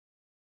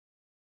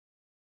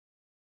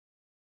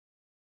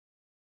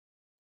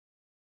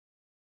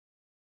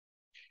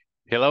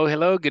Hello,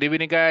 hello. Good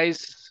evening,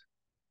 guys.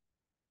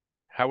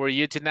 How are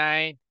you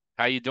tonight?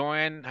 How you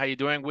doing? How you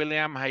doing,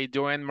 William? How you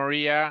doing,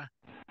 Maria?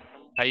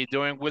 How you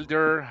doing,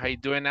 Wilder? How you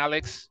doing,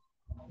 Alex?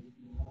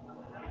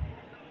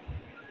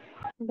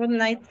 Good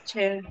night,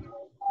 chair.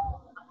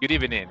 Good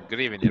evening. Good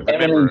evening. Good evening,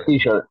 Remember,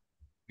 teacher.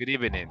 good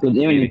evening. Good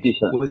evening, Good,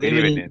 teacher. Good good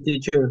evening, evening.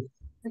 teacher.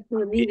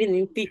 Good Y-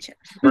 evening, teacher.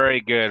 Very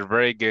good,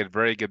 very good,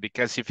 very good.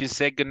 Because if you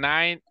say good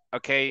night,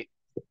 okay,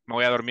 me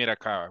voy a dormir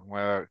acá. Me voy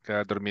a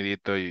quedar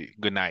dormidito y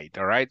good night,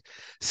 all right?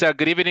 So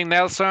good evening,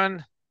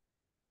 Nelson.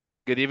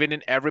 Good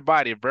evening,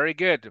 everybody. Very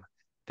good.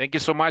 Thank you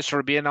so much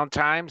for being on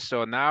time.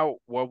 So now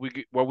what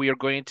we are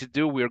going to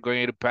do, we are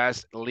going to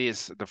pass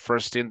list, the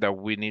first thing that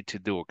we need to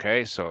do,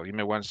 okay? So give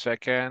me 1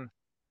 second.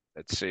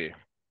 Let's see.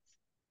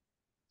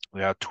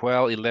 We have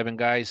 12, 11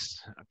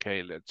 guys.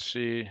 Okay, let's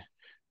see.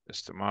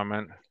 Just a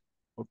moment.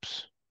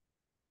 Oops.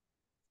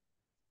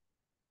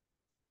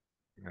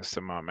 Just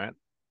a moment.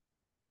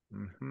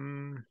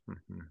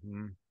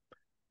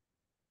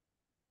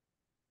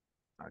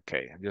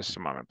 Okay, just a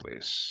moment,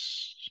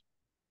 please.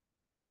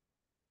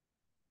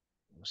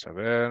 Vamos a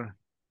ver.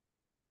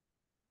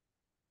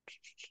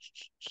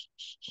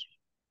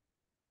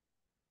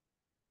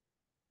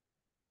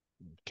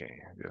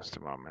 Okay, just a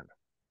moment.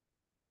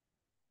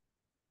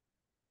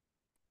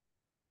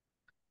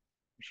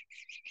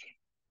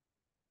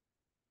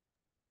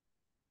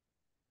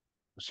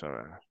 Vamos a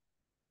ver.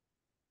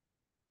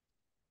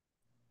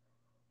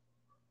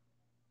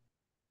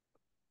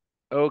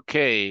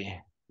 Okay,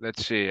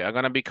 let's see. I'm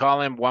gonna be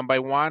calling one by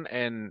one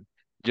and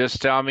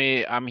just tell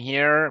me I'm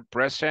here,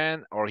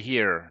 present, or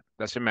here.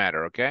 Doesn't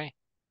matter, okay?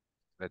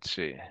 Let's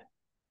see.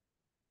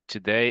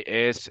 Today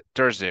is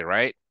Thursday,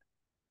 right?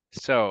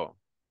 So,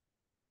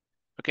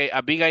 okay,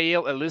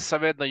 Abigail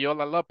Elizabeth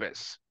Noyola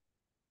Lopez.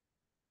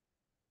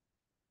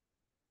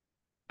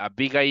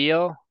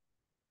 Abigail.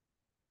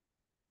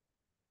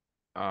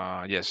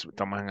 Yes,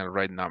 estamos en el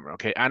right number.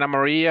 Okay, Ana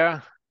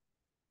Maria.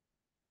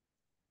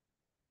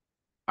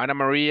 Ana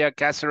Maria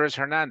Cáceres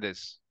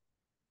Hernández.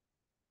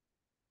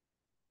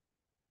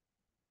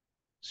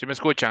 ¿Sí me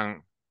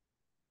escuchan?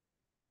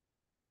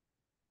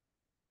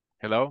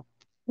 Hello?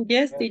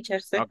 Yes,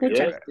 teacher, se Okay,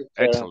 escucha. Yes, teacher.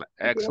 excellent,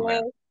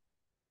 excellent.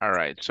 All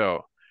right,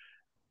 so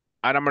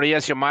Ana María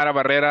Xiomara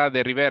Barrera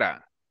de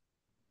Rivera.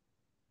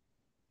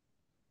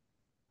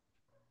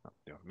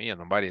 Dios mío,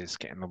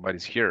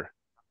 nobody's here.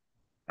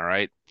 All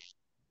right.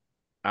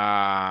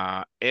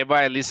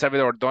 Eva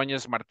Elizabeth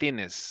Ordóñez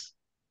Martínez.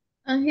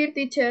 I'm here,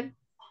 teacher.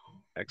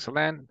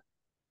 Excellent.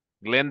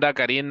 Glenda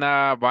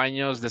Karina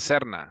Baños de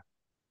Serna.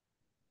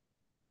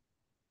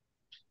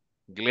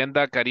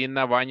 Glenda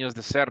Karina Baños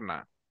de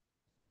Serna.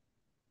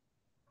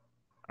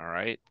 All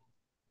right.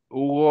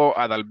 Hugo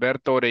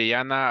Adalberto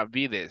Orellana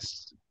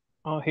Vides.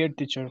 Here,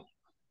 teacher.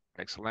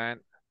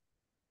 Excellent.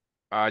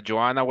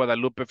 Joana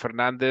Guadalupe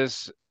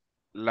Fernández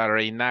La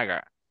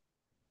Reinaga.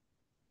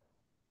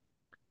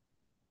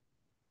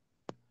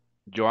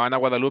 Joana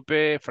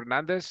Guadalupe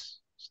Fernández.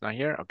 It's not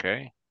here.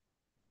 Okay.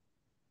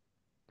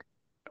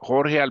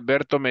 Jorge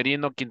Alberto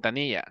Merino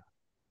Quintanilla.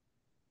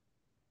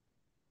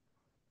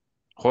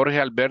 Jorge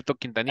Alberto I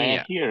am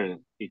Quintanilla. here,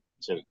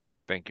 teacher.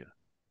 Thank you.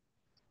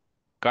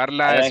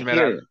 Carla I am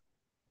Esmeralda. here.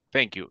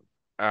 Thank you.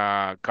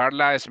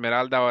 Carla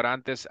Esmeralda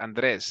Orantes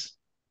Andrés.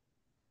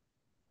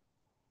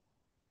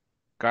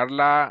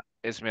 Carla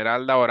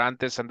Esmeralda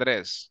Orantes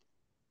Andrés.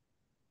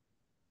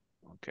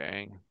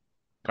 Okay.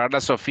 Carla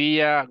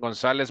Sofía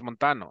González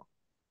Montano.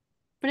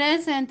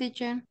 Present,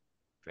 teacher.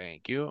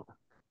 Thank you.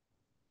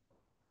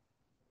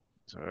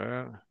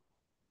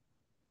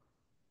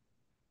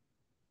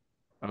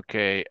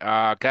 Okay.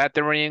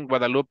 Catherine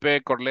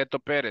Guadalupe Corleto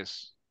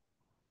Pérez.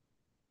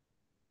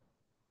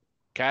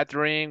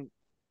 Catherine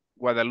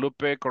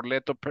Guadalupe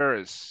Corleto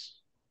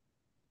Pérez.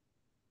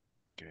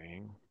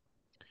 Okay.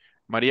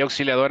 María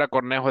Auxiliadora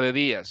Cornejo de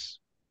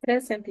Díaz.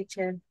 Present,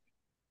 teacher.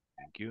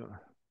 Thank you.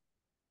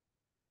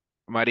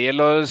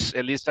 Marielos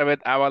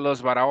Elizabeth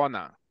Ábalos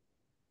Barahona.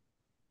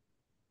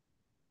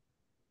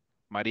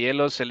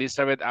 Marielos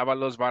Elizabeth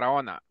Ábalos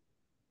Barahona.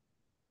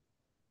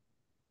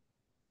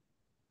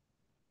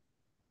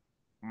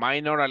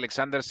 Minor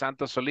Alexander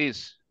Santos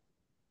Solís.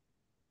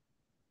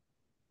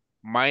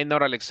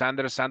 Minor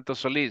Alexander Santos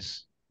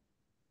Solís.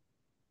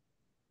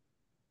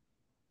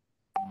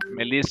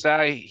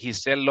 Melissa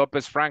Giselle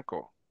López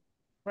Franco.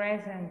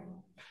 Present.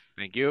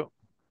 Thank you.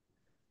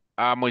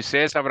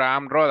 Moisés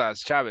Abraham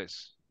Rodas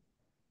Chávez.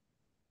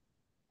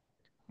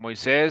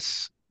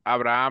 Moisés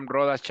Abraham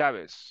Rodas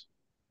Chávez.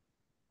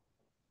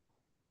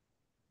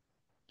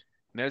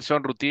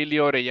 Nelson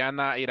Rutilio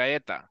Orellana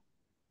Iraeta.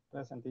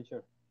 Present,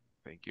 teacher.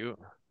 Thank you.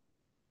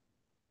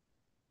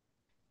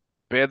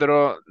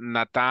 Pedro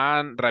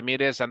Natán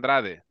Ramírez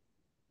Andrade.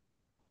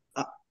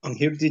 I'm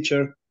here,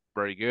 teacher.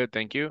 Very good,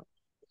 thank you.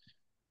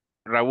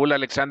 Raúl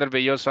Alexander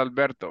Belloso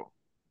Alberto.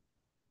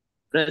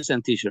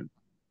 Present, teacher.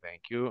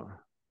 Thank you.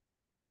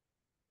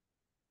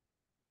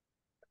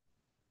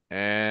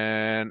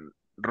 And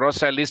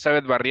Rosa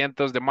Elizabeth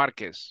Barrientos de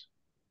Márquez.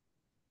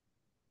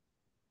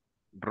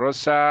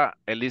 Rosa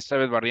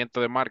Elizabeth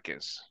Barrientos de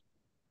Márquez.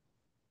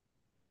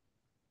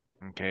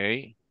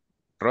 Okay.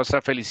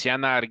 Rosa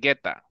Feliciana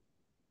Argueta.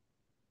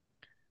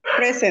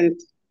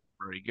 Present.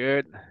 Very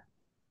good.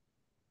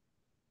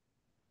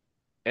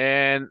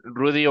 And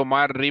Rudy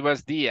Omar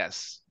Rivas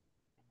Díaz.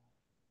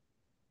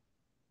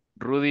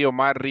 Rudy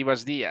Omar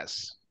Rivas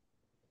Díaz.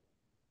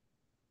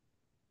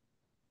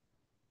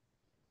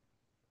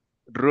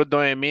 Ruth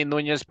Noemí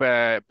Núñez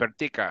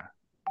Pertica.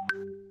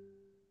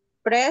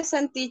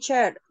 Present,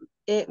 teacher.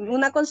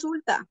 Una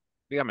consulta.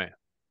 Dígame.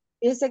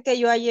 Dice que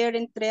yo ayer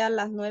entré a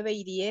las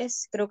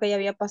 9:10. Creo que ya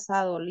había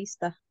pasado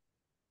lista.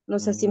 No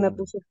sé si me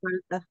puso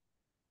falta.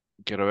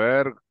 Quiero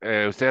ver.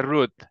 ¿Usted es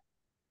Ruth?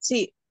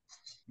 Sí.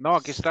 No,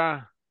 aquí está.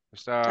 Ah,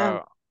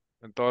 Está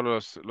en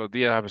todos los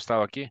días ha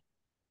estado aquí.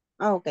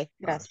 ok, Sí,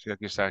 gracias.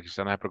 aquí está,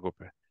 no se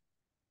preocupe.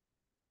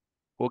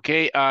 Ok,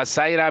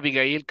 Zaira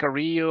Abigail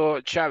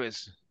Carrillo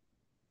Chávez.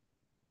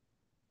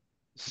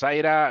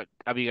 Zaira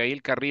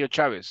Abigail Carrillo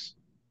Chávez.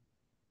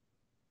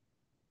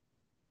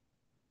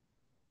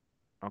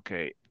 Ok.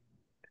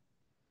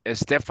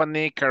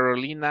 Stephanie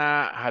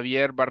Carolina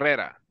Javier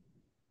Barrera.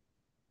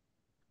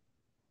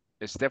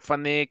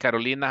 Stephanie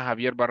Carolina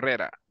Javier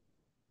Barrera.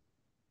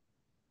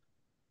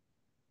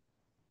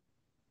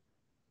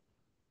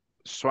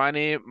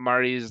 Suani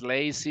Maris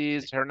Lacey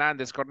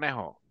Hernández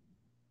Cornejo.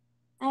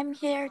 I'm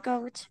here,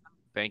 coach.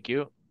 Thank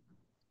you.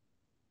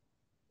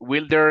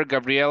 Wilder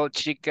Gabriel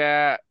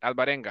Chica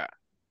Alvarenga.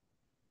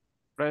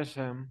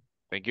 Present.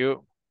 Thank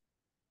you.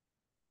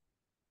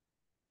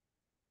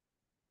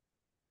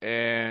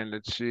 And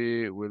let's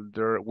see,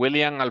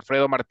 William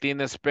Alfredo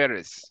Martínez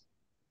Pérez.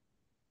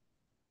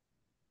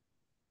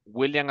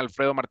 William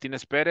Alfredo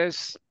Martínez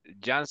Pérez.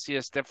 Jancy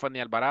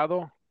Stephanie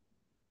Alvarado.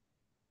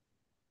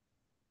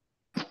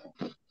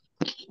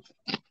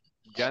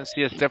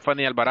 Jancy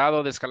Stephanie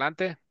Alvarado de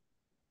Escalante.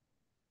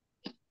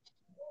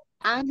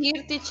 I'm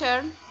here,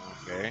 teacher.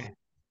 Okay.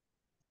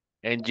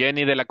 And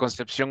Jenny de la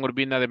Concepción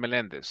Urbina de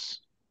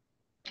Meléndez.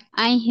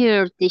 I'm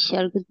here,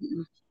 teacher. Good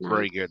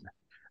Very night. good.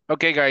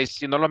 Okay, guys,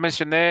 si no lo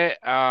mencioné,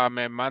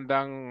 me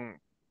mandan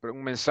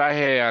un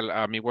mensaje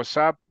a mi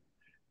WhatsApp,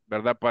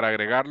 ¿verdad? Para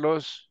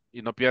agregarlos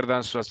y no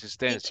pierdan su Teacher,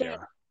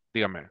 asistencia.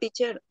 Dígame.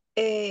 teacher,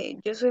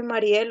 yo soy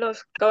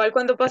Marielos. Cabal,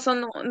 cuando pasó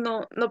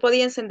no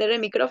podía encender el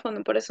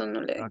micrófono, por eso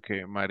no le... Ok,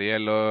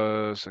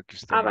 Marielos, aquí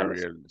está Ábalos.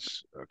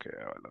 Marielos. Ok,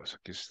 Ábalos,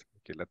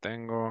 aquí la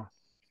tengo.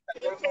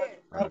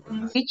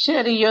 Ábalos.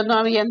 Teacher, y yo no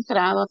había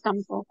entrado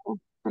tampoco.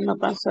 No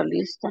pasó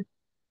lista.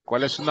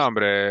 ¿Cuál es su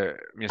nombre,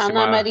 mi Ana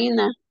estimada?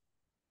 Marina.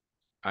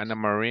 Ana Ana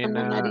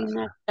Marina.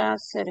 Marina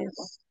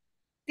Cáceres.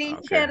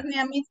 Ok, Ni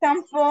a mí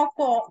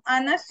tampoco.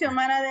 Ana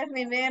Xiomara de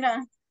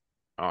Rivera.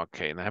 ok,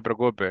 no se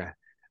preocupe. Yo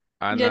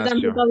Ana,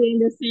 tampoco bien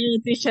decía,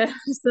 teacher.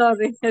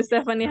 Sorry,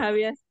 Stephanie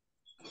Javier.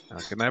 ok, no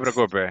se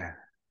preocupe.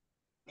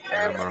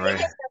 Ana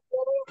María.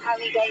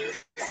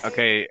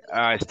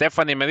 Ok,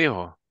 Stephanie me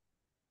dijo.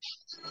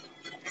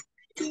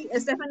 Sí,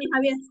 Stephanie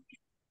Javier.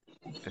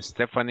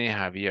 Stephanie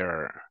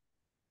Javier.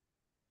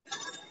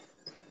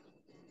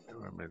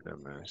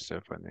 Permítame,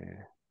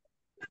 Stephanie.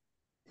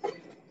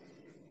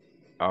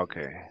 Ok.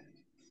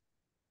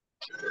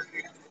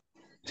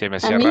 Sí, me A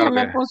hacía mí ya raro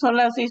me que... puso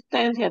la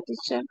asistencia,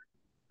 teacher.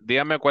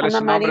 Dígame cuál es Ana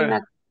su nombre.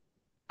 Marina.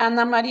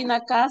 Ana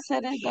Marina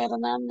Cáceres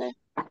Hernández.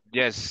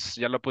 Yes,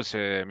 ya lo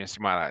puse, mi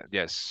estimada.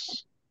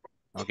 Yes.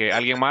 Ok,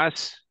 ¿alguien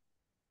más?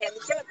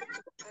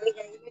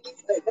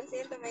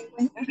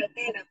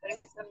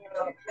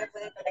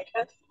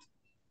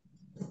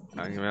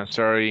 Alguien más,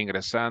 sorry,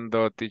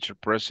 ingresando. Teacher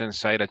present,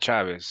 Zaira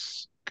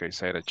Chávez. Ok,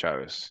 Zaira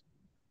Chávez.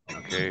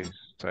 Ok,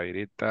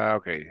 Zairita,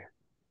 ok.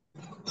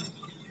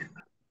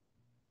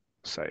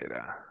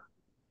 Zaira.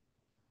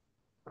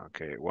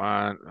 Ok,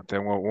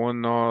 tengo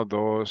 1,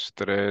 2,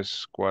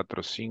 3,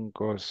 4,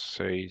 5,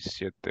 6,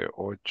 7,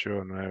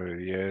 8, 9,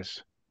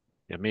 10.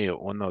 Y mío,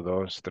 1,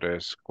 2,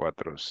 3,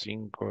 4,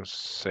 5,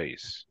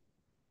 6,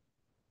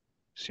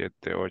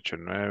 7, 8,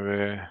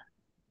 9,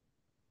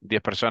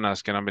 10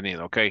 personas que no han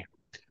venido. Ok.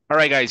 All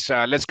right, guys,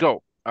 let's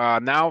go.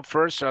 Now,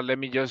 first, let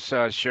me just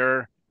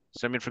share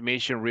some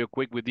information real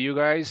quick with you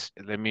guys.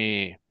 Let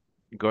me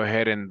go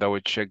ahead and double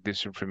check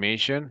this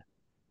information.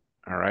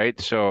 All right,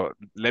 so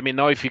let me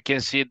know if you can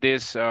see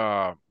this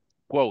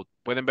quote.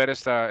 ¿Pueden ver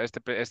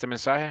este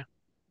mensaje?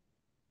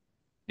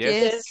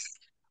 Yes? Yes.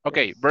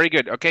 Okay, very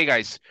good. Okay,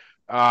 guys.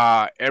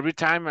 Every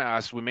time,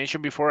 as we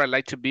mentioned before, I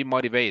like to be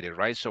motivated,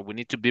 right? So we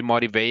need to be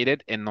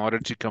motivated in order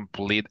to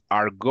complete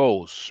our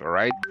goals, all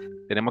right?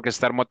 Tenemos que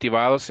estar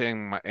motivados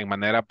en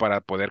manera para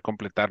poder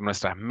completar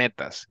nuestras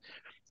metas.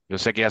 Yo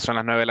sé que ya son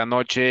las 9 de la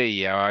noche y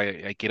ya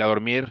hay que ir a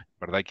dormir,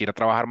 ¿verdad? Hay que ir a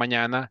trabajar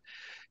mañana.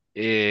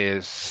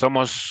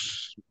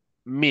 Somos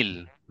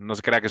 1000. No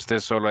se crea que usted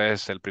solo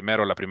es el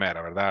primero o la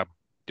primera, ¿verdad?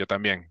 Yo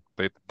también.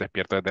 Estoy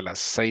despierto desde las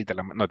 6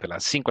 no, de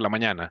las 5 de la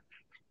mañana.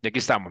 Y aquí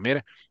estamos,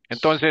 mire.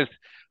 Entonces,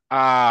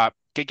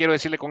 ¿qué quiero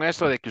decirle con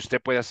esto? De que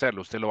usted puede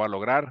hacerlo, usted lo va a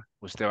lograr,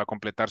 usted va a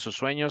completar sus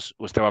sueños,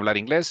 usted va a hablar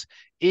inglés.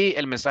 Y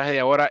el mensaje de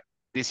ahora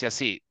dice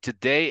así: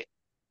 Today,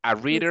 a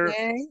reader,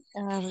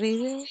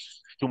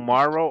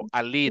 tomorrow,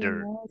 a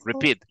leader.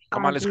 Repeat.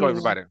 Come on, let's go,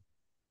 everybody.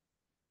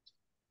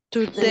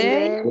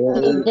 Today,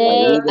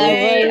 Today,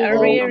 Today, a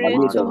arrival,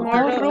 reader,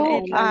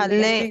 tomorrow, tomorrow, a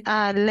later,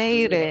 A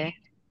leader,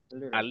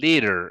 a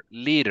leader,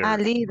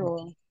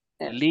 little,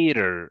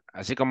 leader.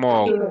 Así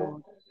como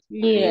little.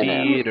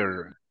 leader.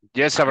 leader.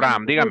 Yes,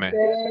 Abraham, dígame.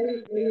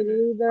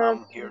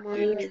 I'm here,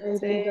 teacher.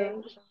 Today,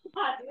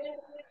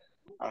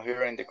 I'm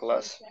here in the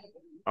class.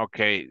 Ok,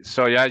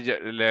 so ya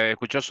le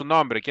escuchó su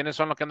nombre. ¿Quiénes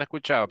son los que han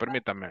escuchado?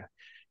 Permítame.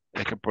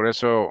 Es que por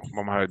eso,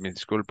 vamos a ver, mis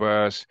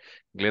disculpas.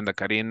 Glenda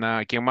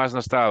Karina. ¿Quién más no ha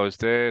estado?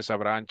 Usted es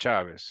Abraham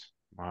Chávez.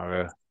 Vamos a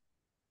ver.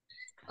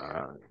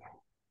 Ah,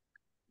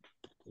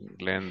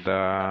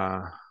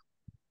 Glenda.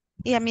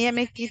 y a mí ya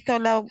me quitó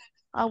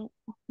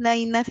la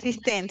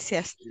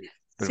inasistencia.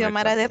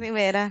 Xiomara de Permítame.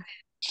 Rivera.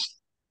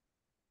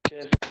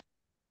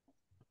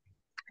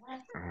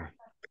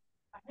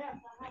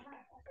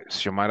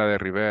 Xiomara de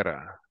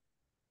Rivera.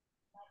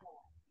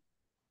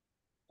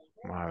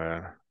 Vamos a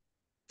ver.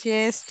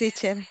 Yes,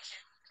 teacher.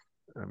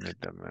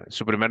 Permítame.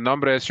 Su primer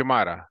nombre es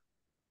Xiomara.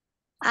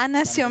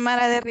 Ana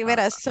Xiomara de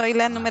Rivera, soy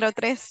la número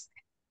 3.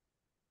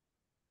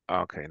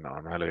 Ok, no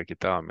se lo había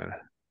quitado,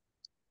 mira.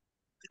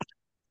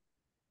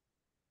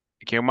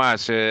 ¿Quién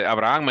más?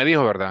 Abraham me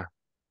dijo, ¿verdad?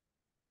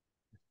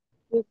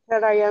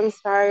 Teacher, I am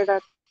Zaira.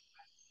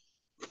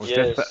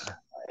 Usted Yes,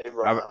 está.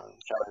 Abraham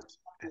Chavez.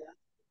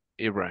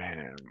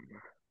 Ibrahim.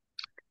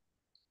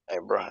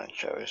 Abraham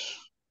Chavez.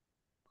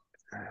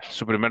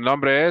 ¿Su primer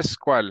nombre es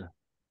cuál?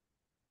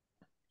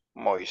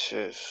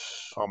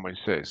 Moisés. Oh,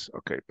 Moisés.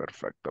 Ok,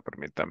 perfecto.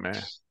 Permítame.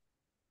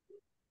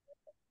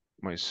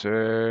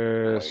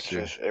 Moisés. Sí.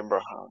 Moisés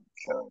Abraham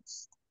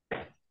Chavez.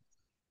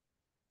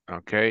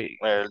 Ok.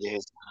 El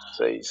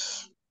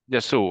 16. Ya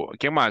estuvo.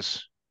 ¿Quién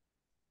más?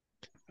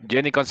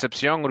 Jenny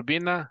Concepción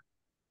Urbina.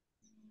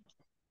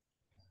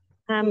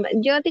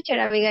 Yo, teacher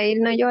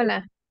Abigail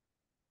Noyola.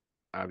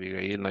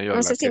 Abigail No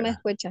Noyola. sé si ¿Qué? me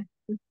escucha.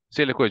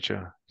 Sí, le escucho.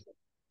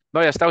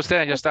 No, ya está usted,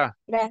 ya Ok, está.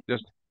 gracias. Ya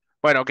está.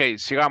 Bueno, ok,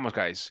 sigamos,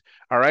 guys.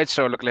 All right,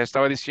 so lo que les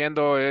estaba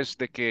diciendo es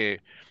de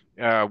que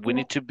we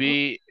need to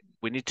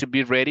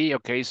be ready,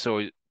 okay? So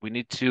we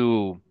need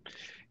to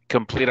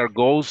complete our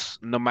goals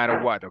no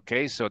matter what,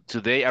 okay? So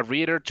today a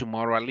reader,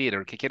 tomorrow a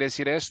leader. ¿Qué quiere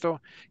decir esto?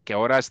 Que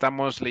ahora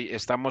estamos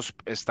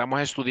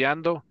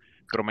estudiando,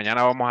 pero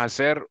mañana vamos a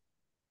hacer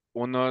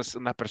unas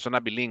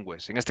personas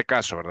bilingües, en este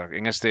caso, ¿verdad?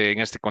 En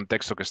este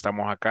contexto que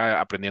estamos acá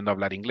aprendiendo a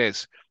hablar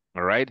inglés,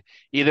 all right?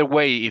 Either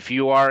way, if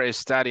you are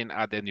studying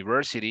at the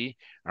university,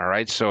 all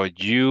right, so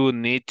you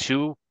need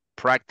to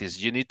practice,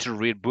 you need to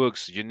read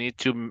books, uh,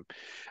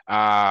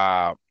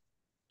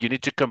 you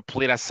need to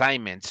complete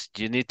assignments,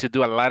 you need to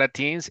do a lot of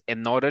things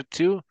in order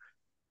to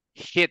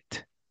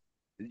hit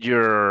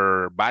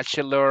your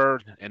bachelor,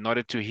 in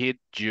order to hit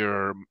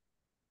your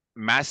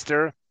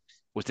master.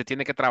 Usted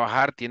tiene que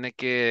trabajar, tiene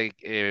que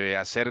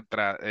hacer,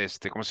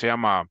 ¿cómo se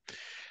llama?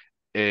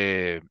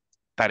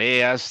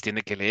 Tareas,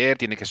 tiene que leer,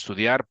 tiene que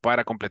estudiar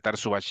para completar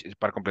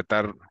para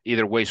completar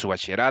either way su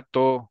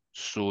bachillerato,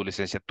 su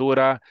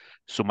licenciatura,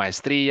 su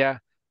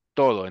maestría,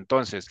 todo.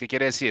 Entonces, ¿qué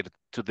quiere decir?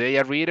 Today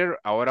a reader,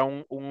 ahora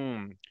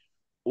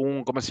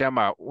 ¿cómo se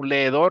llama? Un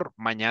leedor,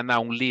 mañana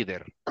un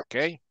líder, ¿ok?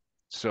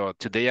 So,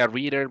 today a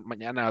reader,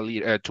 mañana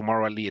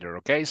tomorrow a leader,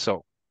 ¿ok?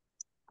 So,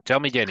 tell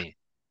me, Jenny.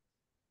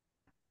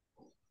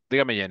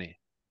 Dígame, Jenny.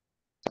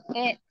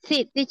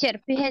 Sí,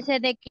 teacher, fíjese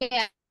de que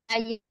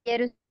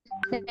ayer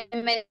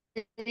usted me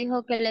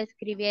dijo que le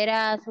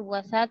escribiera a su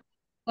WhatsApp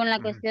con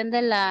la cuestión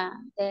de la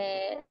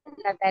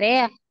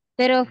tarea,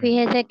 pero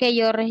fíjese que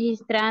yo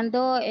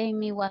registrando en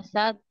mi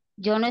WhatsApp,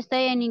 yo no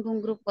estoy en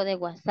ningún grupo de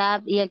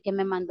WhatsApp y el que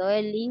me mandó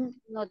el link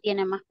no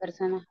tiene más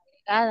personas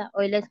agregadas.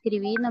 Hoy le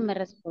escribí y no me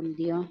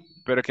respondió.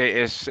 Pero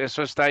que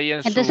eso está ahí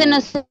en Entonces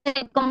no su... sé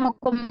cómo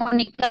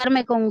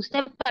comunicarme con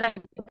usted para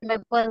que me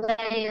pueda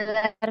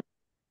ayudar.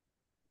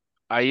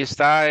 Ahí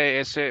está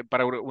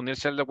para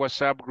unirse al de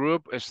WhatsApp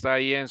Group, está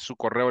ahí en su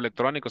correo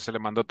electrónico, se le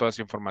mandó toda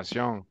esa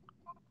información.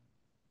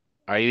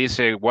 Ahí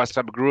dice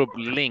WhatsApp Group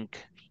link.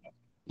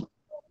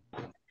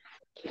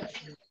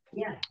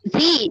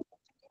 Sí,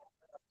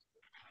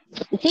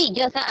 sí,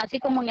 yo así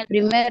como en el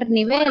primer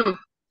nivel,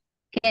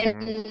 que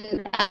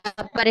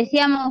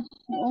aparecíamos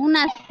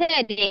una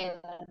serie,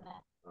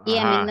 ¿verdad? Y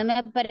a mí no Ajá. me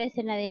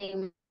aparece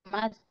nadie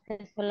más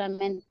que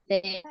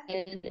solamente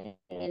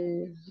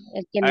el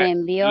que me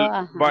envió,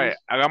 ajá. Vaya,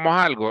 hagamos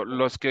algo.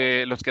 Los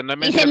que no he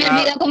Y se me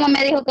mencionado, olvidó cómo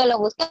me dijo que lo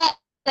buscara,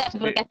 sí,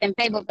 porque hasta en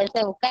Facebook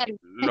pensé buscarlo.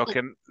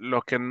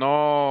 los que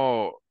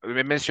no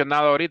he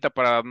mencionado ahorita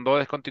para no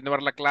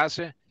descontinuar la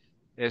clase,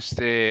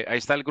 ahí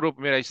está el grupo,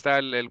 mira, ahí está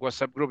el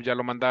WhatsApp Group, ya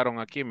lo mandaron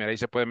aquí, mira, ahí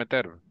se puede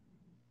meter.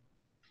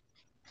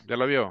 Ya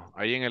lo vio,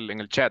 ahí en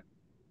el chat.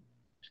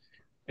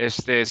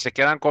 Se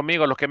quedan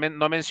conmigo, los que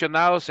no he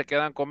mencionado se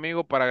quedan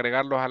conmigo para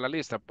agregarlos a la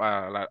lista,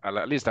 a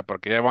la lista,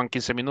 porque ya van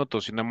 15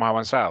 minutos y no hemos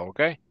avanzado,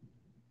 ¿ok?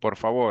 Por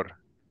favor,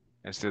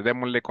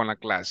 démosle con la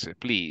clase,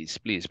 please,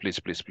 please, please,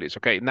 please, please.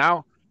 Ok,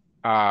 now,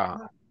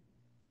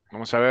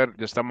 vamos a ver,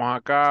 ya estamos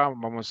acá,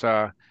 vamos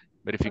a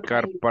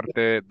verificar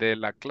parte de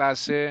la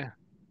clase.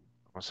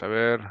 Vamos a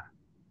ver.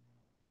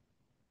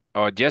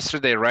 Oh,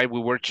 yesterday, right, we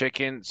were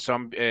checking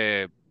some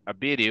a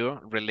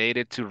video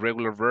related to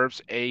regular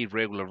verbs and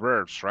irregular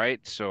verbs, right?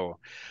 So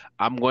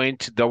I'm going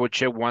to double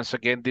check once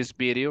again this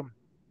video.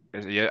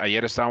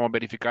 Ayer estábamos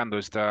verificando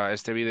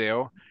este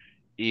video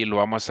y lo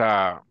vamos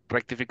a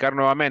rectificar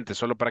nuevamente,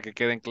 solo para que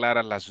queden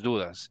claras las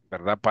dudas,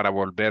 ¿verdad? Para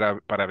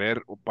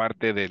ver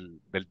parte del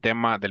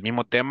tema, del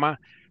mismo tema,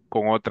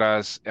 con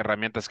otras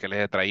herramientas que les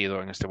he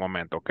traído en este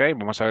momento, ¿ok?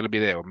 Vamos a ver el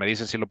video. Me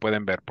dicen si lo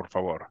pueden ver, por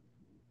favor.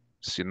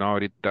 Si no,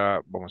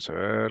 ahorita vamos a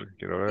ver,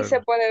 quiero Sí ver.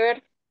 se puede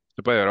ver.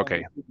 Se puede ver, ok.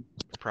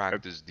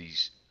 Practice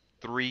these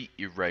 3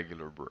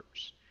 irregular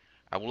verbs.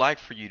 I would like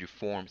for you to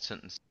form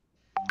sentences.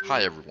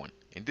 Hi everyone.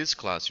 In this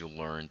class you'll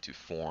learn to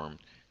form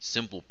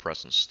simple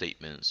present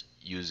statements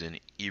using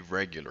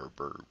irregular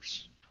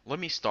verbs. Let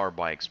me start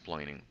by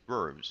explaining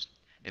verbs.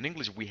 In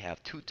English we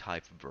have 2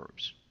 types of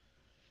verbs.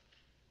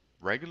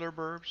 Regular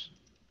verbs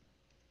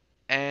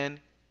and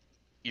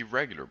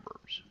irregular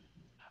verbs.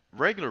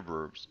 Regular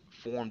verbs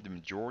form the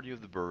majority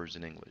of the verbs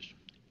in English,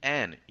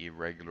 and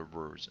irregular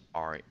verbs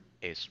are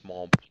a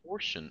small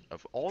portion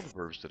of all the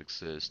verbs that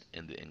exist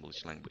in the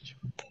English language.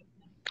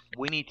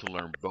 We need to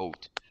learn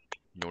both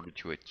in order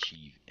to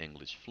achieve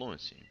English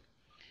fluency.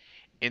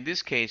 In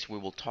this case, we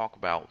will talk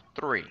about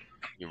 3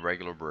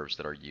 irregular verbs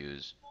that are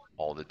used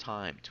all the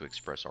time to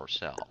express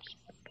ourselves.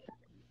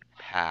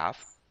 Have,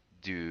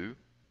 do,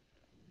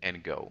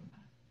 and go.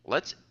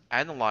 Let's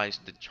analyze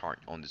the chart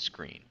on the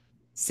screen.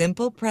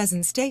 Simple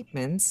present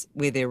statements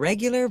with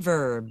irregular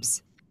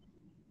verbs.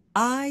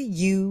 I,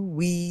 you,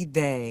 we,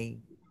 they.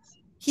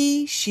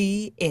 He,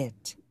 she,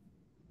 it.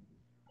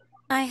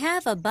 I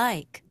have a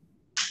bike.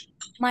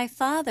 My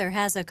father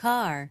has a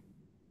car.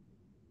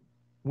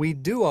 We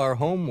do our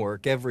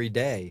homework every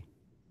day.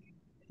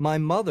 My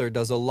mother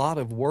does a lot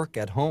of work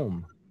at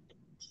home.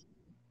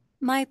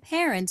 My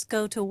parents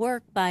go to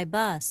work by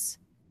bus.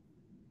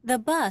 The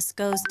bus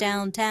goes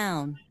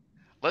downtown.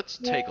 Let's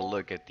take a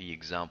look at the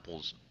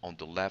examples on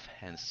the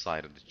left-hand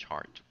side of the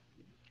chart.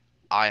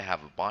 I have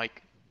a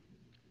bike.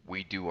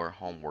 We do our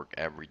homework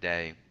every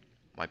day.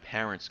 My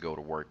parents go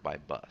to work by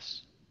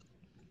bus.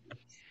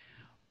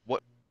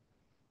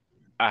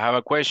 I have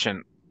a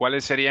question.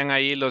 ¿Cuáles serían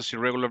ahí los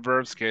irregular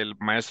verbs que el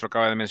maestro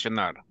acaba de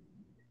mencionar?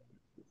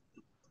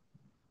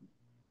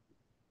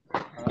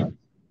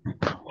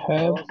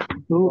 Have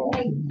to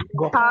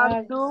go.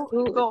 Have to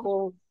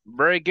go.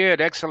 Very good,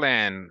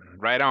 excellent.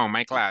 Right on,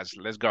 my class.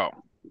 Let's go.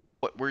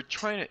 What we're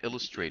trying to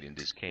illustrate in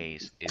this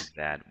case is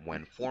that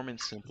when forming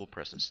simple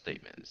present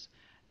statements,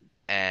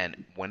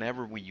 and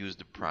whenever we use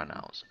the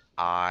pronouns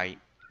I,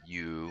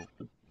 you,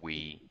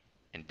 we,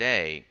 and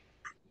they,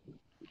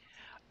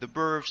 the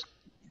verbs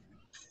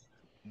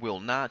will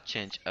not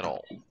change at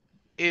all.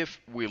 If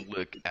we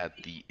look at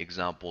the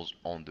examples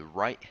on the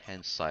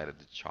right-hand side of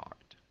the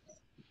chart,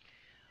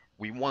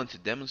 we want to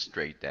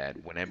demonstrate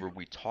that whenever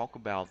we talk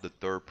about the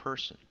third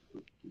person,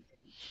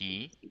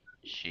 he,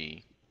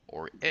 she,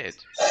 or it,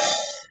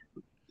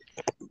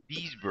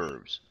 these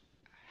verbs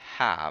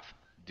have,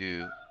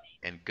 do,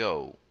 and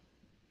go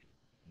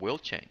will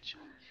change,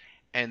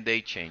 and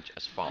they change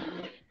as follows.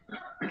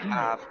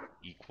 Have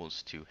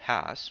equals to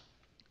has,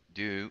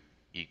 do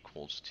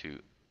equals to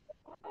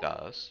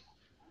does,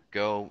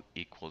 go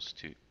equals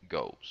to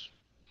goes.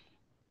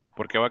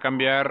 ¿Por qué va a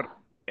cambiar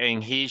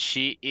en he,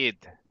 she,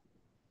 it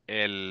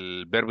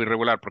el verbo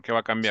irregular? ¿Por qué va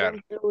a cambiar?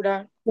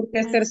 Plural. Porque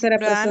es tercera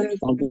persona.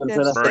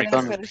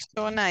 Tercera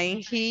persona.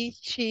 Y he,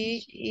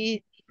 she,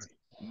 it.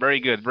 Very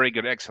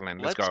good,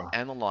 excellent. Let's go.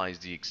 Analyze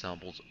the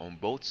examples on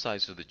both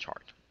sides of the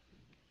chart.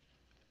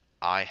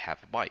 I have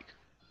a bike.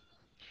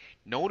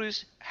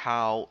 Notice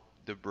how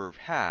the verb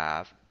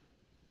have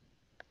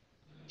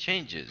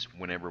changes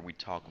whenever we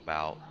talk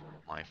about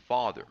my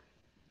father.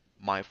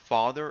 My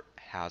father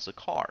has a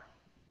car.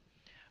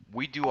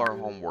 We do our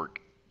homework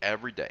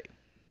every day.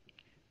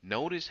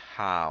 Notice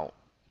how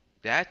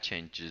that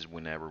changes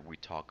whenever we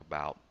talk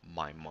about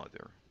my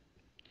mother.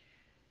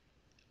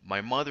 My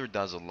mother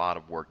does a lot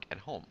of work at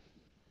home.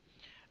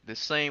 The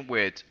same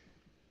with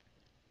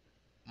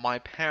my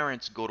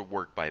parents go to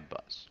work by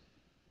bus.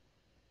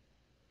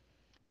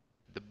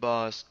 The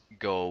bus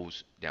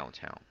goes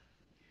downtown.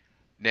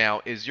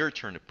 Now it's your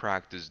turn to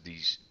practice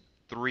these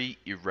 3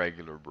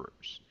 irregular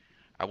verbs.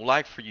 I would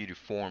like for you to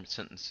form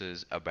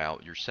sentences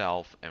about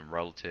yourself and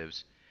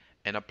relatives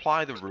and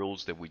apply the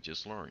rules that we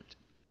just learned.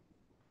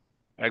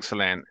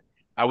 Excellent.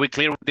 Are we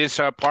clear with this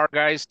part,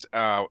 guys?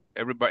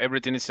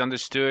 Everything is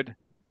understood?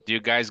 Do you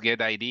guys got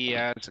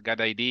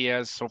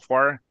ideas so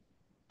far?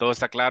 ¿Todo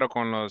está claro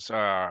con los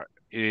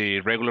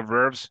irregular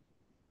verbs?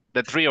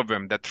 The 3 of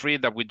them, the 3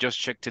 that we just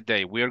checked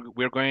today.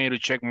 We're going to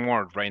check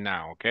more right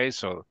now, okay?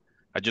 So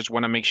I just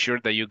want to make sure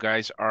that you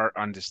guys are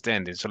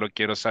understanding. Solo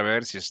quiero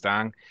saber si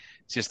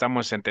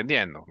estamos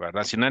entendiendo,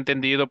 ¿verdad? Si no han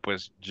entendido,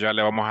 pues ya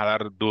le vamos a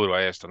dar duro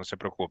a esto, no se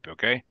preocupe,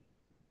 ¿ok?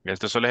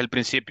 Esto solo es el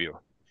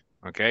principio,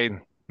 ¿ok?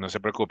 No se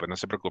preocupe.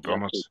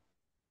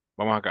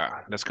 Vamos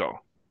acá. Let's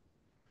go.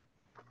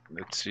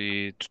 Let's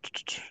see.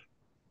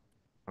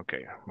 Ok,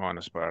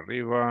 vámonos para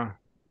arriba.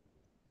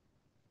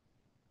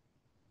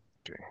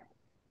 Ok.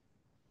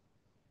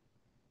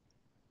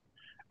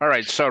 All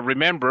right, so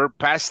remember,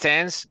 past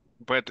tense,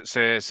 pues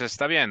se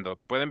está viendo.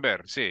 Pueden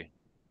ver, sí.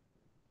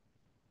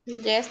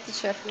 Yes,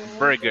 teacher.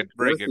 Very good,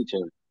 very Yes, good.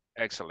 teacher.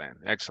 Excellent,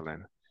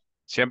 excellent.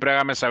 Siempre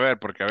hágame saber,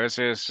 porque a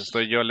veces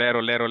estoy yo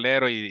lero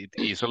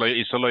y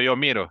solo yo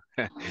miro,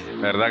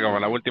 ¿verdad? Como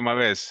la última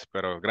vez,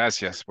 pero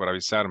gracias por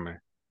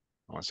avisarme.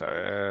 Vamos a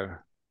ver.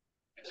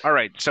 All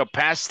right, so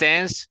past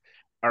tense,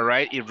 all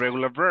right,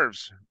 irregular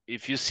verbs.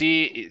 If you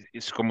see,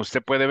 es como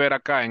usted puede ver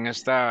acá en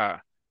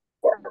esta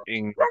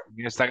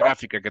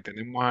gráfica que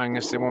tenemos en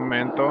este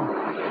momento,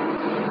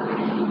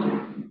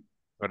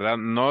 ¿verdad?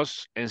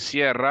 Nos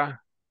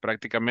encierra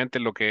prácticamente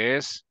lo que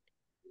es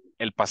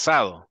el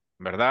pasado,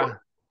 ¿verdad?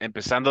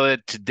 Empezando de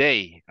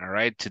today, all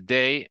right,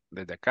 today,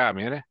 desde acá,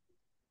 mire.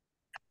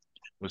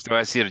 Usted va a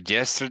decir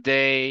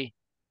yesterday,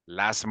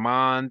 last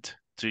month,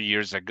 2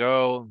 years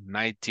ago,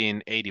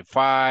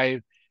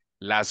 1985,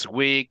 last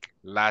week,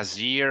 last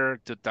year,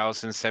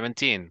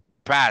 2017.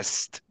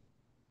 Past,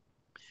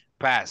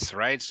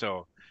 right?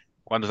 So,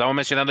 cuando estamos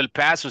mencionando el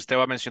past, usted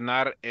va a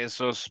mencionar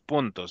esos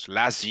puntos.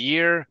 Last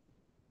year,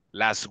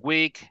 last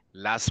week,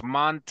 last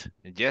month,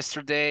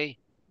 yesterday,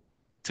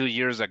 2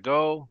 years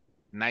ago,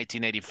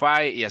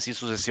 1985 y así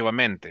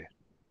sucesivamente,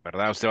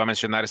 ¿verdad? Usted va a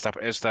mencionar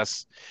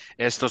estos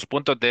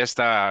puntos de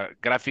esta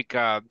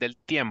gráfica del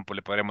tiempo,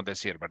 le podríamos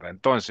decir, ¿verdad?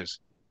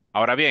 Entonces,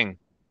 ahora bien,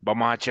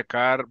 vamos a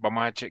chequear,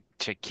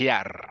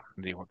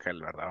 dijo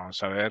aquel, ¿verdad?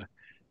 Vamos a ver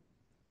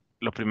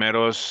los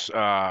primeros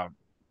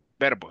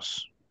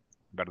verbos,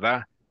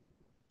 ¿verdad?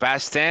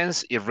 Past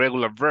tense,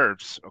 irregular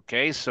verbs,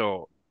 ¿ok?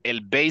 So,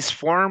 el base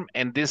form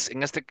en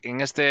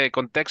este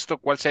contexto,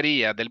 ¿cuál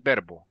sería del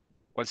verbo?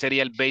 ¿Cuál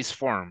sería el base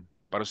form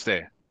para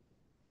usted?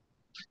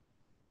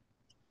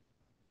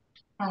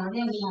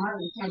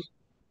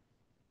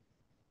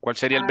 ¿Cuál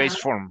sería el base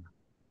form?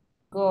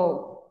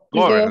 Go.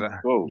 Go, Go. ¿verdad?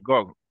 Go.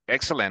 Go.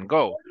 Excellent,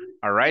 go.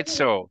 All right,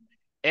 so,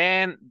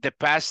 and the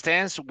past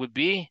tense would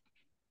be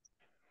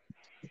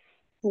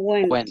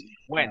Went.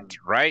 went,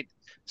 right?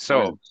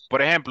 So,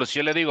 por ejemplo, si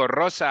yo le digo,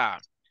 Rosita,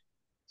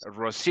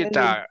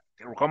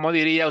 ¿cómo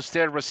diría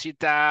usted,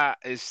 Rosita?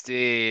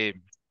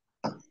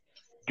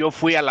 Yo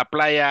fui a la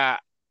playa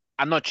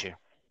anoche.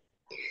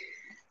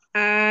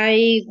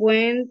 I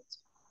went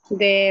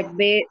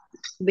the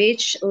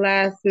beach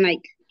last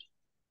night.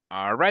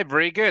 All right,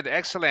 very good,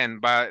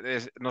 excellent.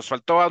 Nos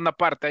faltó una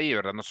parte ahí,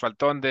 ¿verdad? Nos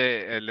faltó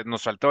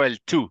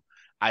el to.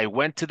 I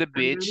went to the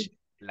beach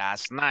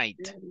last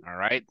night. All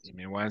right, give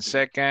me 1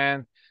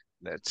 second.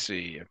 Let's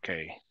see,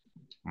 okay.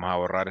 Vamos a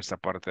borrar esta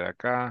parte de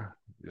acá.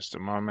 Just a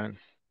moment.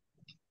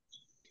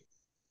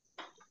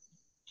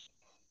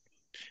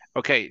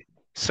 Okay,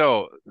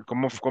 so,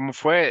 ¿cómo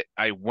fue?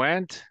 I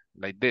went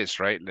like this,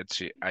 right? Let's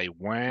see. I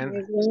went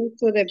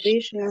to the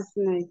beach last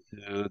night.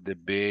 to the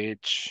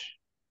beach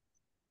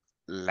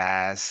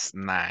last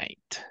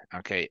night.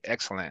 Okay,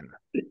 excellent.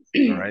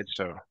 All right,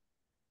 so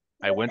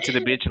I went to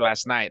the beach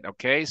last night.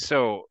 Okay,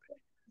 so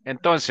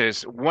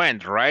entonces,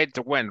 went, right?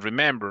 Went,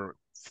 remember,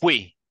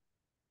 fui.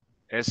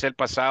 Es el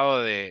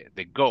pasado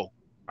de go.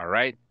 All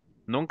right.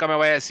 Nunca me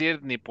vaya a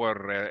decir ni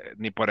por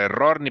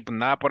error, ni por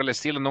nada por el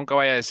estilo, nunca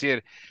vaya a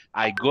decir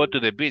I go to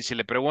the beach. Si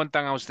le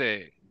preguntan a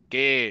usted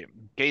qué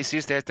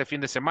hiciste este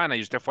fin de semana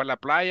y usted fue a la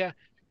playa,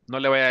 no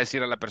le vaya a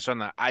decir a la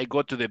persona I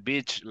go to the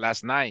beach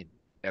last night.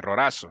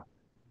 Errorazo,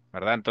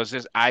 ¿verdad?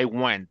 Entonces, I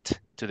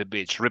went to the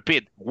beach.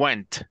 Repeat,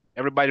 went.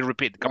 Everybody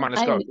repeat. Come on,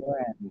 let's go.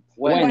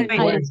 Went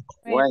I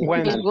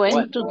went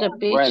to the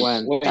beach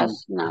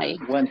last night.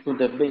 Went to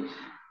the beach.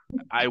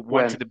 I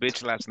went to the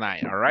beach last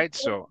night. All right,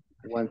 so.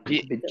 Went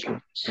to the beach.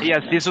 Y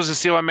así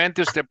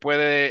sucesivamente usted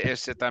puede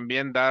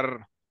también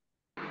dar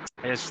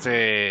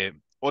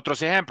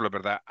otros ejemplos,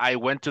 ¿verdad? I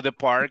went to the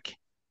park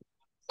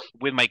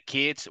with my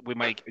kids,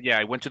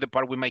 I went to the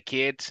park with my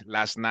kids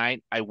last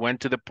night. I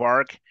went to the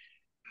park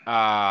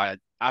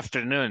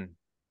afternoon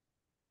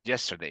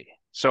yesterday.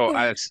 So,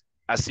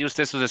 así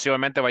usted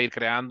sucesivamente va a ir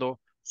creando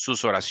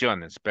sus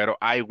oraciones, pero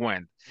I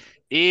went.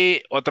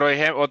 Y otro,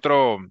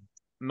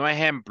 no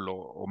ejemplo,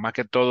 o más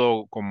que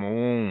todo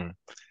como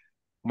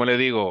 ¿cómo le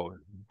digo?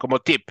 Como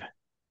tip,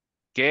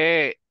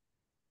 que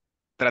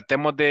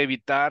tratemos de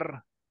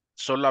evitar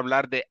solo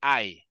hablar de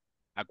I.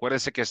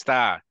 Acuérdese que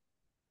está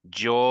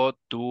yo,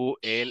 tú,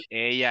 él,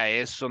 ella,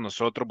 eso,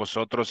 nosotros,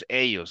 vosotros,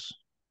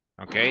 ellos.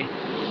 ¿Ok?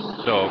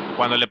 So,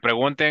 cuando le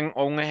pregunten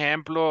un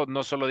ejemplo,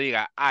 no solo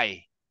diga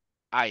I,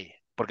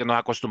 porque nos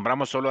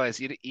acostumbramos solo a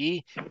decir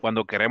y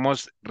cuando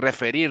queremos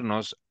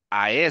referirnos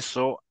a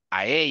eso,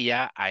 a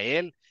ella, a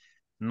él,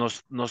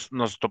 nos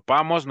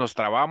topamos, nos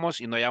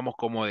trabamos y no hayamos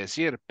cómo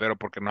decir, pero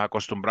porque nos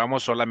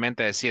acostumbramos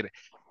solamente a decir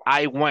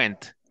I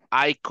went,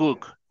 I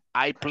cook,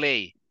 I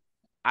play,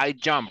 I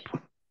jump,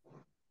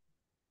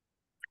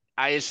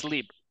 I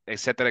sleep,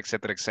 etcétera,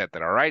 etcétera,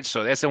 etcétera. All right,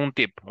 so ese es un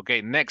tip.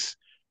 Okay, next,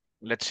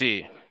 let's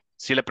see.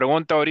 Si le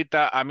pregunto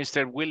ahorita a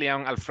Mr.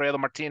 William Alfredo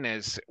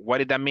Martínez, what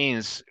is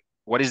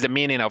the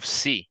meaning of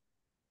see?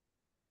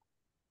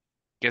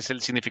 ¿Qué es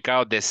el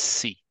significado de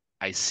see?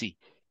 I see.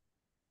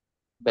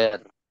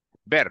 Ver.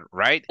 Ver,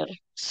 right?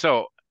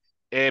 So,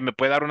 ¿me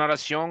puede dar una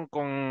oración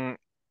con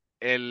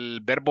el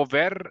verbo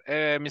ver,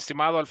 mi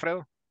estimado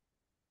Alfredo?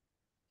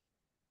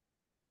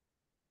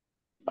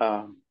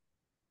 Ah,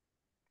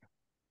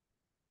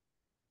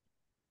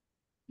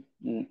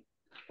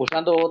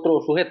 usando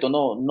otro sujeto,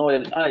 no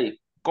el I.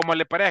 Como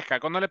le parezca.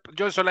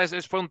 Yo solo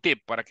fue un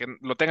tip para que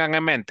lo tengan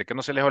en mente, que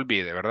no se les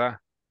olvide, ¿verdad?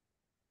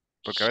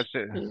 Porque a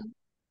veces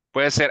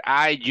puede ser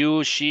I,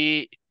 you,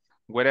 she,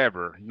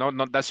 whatever. No,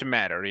 no doesn't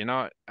matter,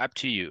 up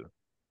to you.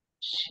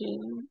 She,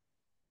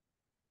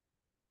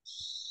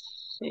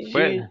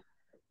 Pues,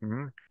 She,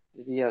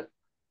 diría,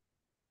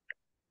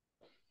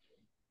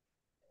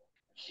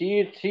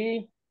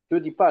 she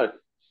to the park.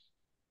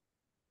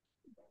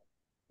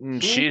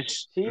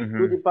 she's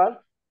To the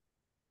park.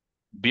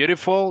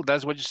 beautiful,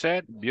 that's what you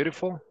said,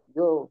 beautiful.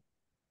 Yo,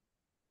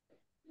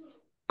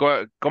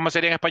 ¿Cómo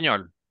sería en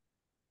español?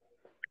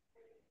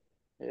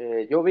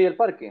 yo vi el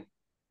parque.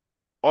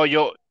 O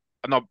yo,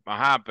 no,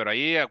 ajá, pero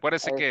ahí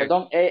acuérdese que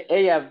Perdón,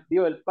 ella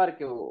vio el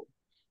parque.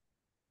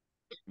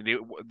 de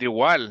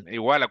igual,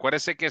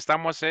 acuérdese que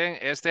estamos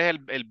este es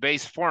el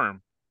base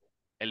form.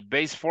 El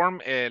base form,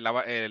 el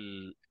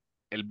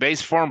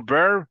base form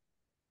verb,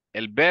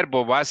 el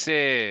verbo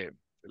base,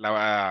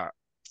 la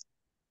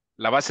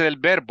base del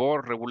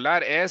verbo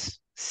regular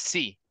es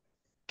sí,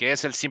 que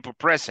es el simple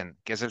present,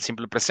 que es el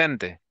simple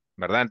presente,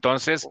 ¿verdad?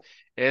 Entonces,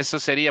 eso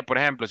sería, por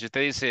ejemplo, si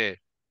usted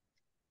dice,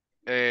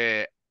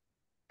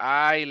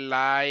 I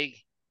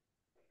like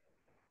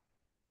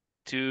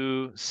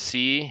to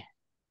see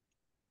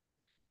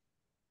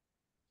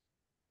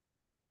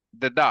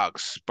the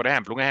dogs, por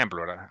ejemplo, un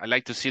ejemplo, ¿verdad? I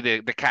like to see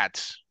the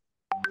cats.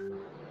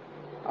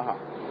 Ajá.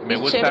 Me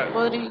teacher,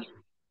 gusta,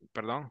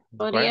 perdón,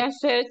 go ahead. podría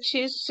ser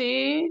she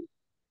see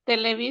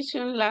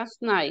television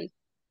last night.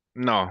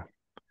 No,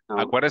 No.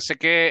 acuérdese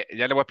que,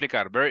 ya le voy a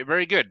explicar, very,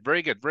 very good,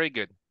 very good, very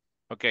good.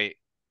 Ok,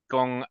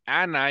 con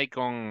Ana y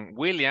con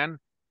William,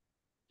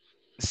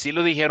 sí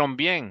lo dijeron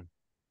bien,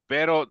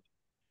 pero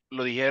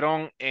lo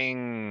dijeron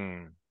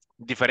en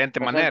diferente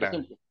Presente manera.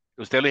 simple.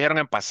 Ustedes lo dijeron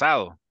en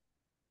pasado,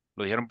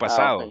 lo dijeron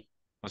pasado. Ok.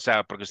 O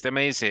sea, porque usted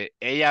me dice,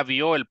 ella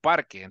vio el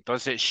parque,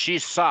 entonces she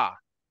saw,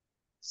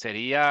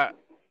 sería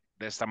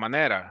de esta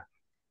manera.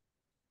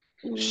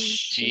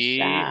 She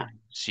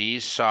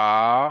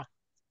saw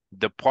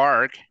the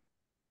park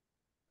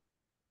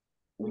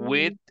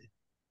with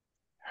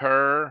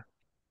her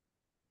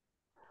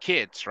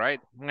kids,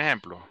 right? Un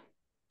ejemplo.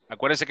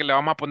 Acuérdese que le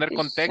vamos a poner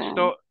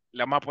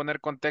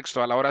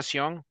contexto, a la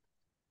oración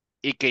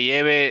y que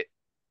lleve,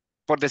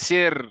 por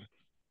decir,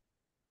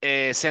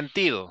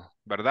 sentido,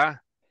 ¿verdad?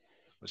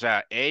 O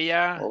sea,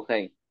 ella Ok.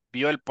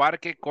 vio el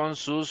parque con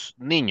sus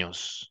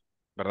niños,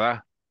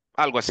 ¿verdad?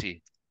 Algo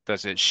así.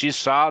 Entonces, she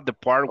saw the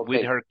park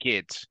with her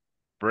kids.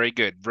 Very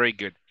good, very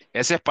good.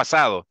 Ese es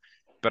pasado.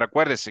 Pero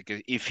acuérdese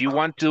que if you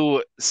want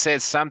to say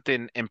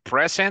something in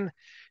present,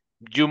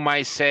 you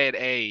might say,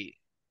 hey,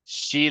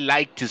 she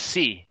liked to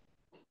see.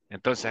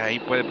 Entonces ahí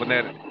puede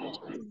poner,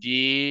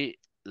 she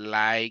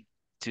liked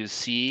to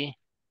see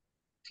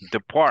the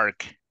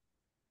park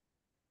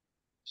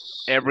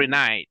every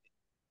night.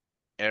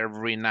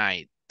 Every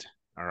night.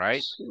 All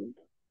right?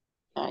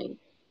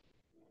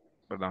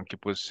 Perdón, que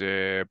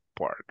puse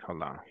park.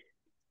 Hold on.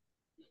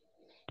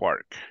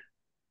 Park.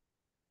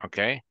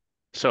 Okay.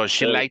 So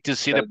she liked to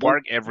see the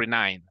park every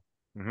night.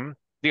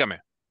 Dígame.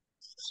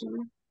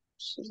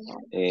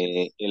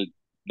 El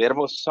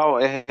verbo saw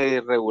es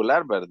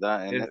irregular,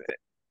 ¿verdad?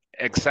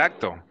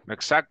 Exacto,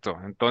 exacto.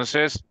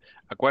 Entonces,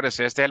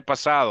 acuérdese, este es el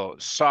pasado.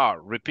 Saw,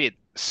 repeat,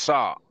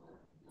 saw.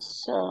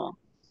 So,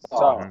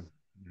 Saw.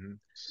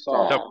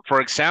 So,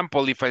 for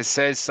example, if I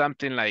say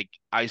something like,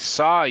 I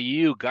saw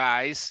you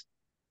guys,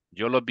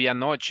 yo lo vi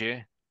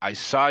anoche, I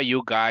saw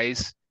you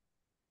guys,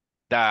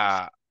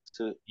 that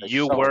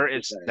you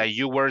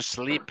were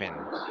sleeping.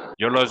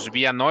 Yo los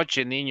vi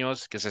anoche,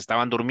 niños, que se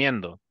estaban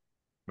durmiendo,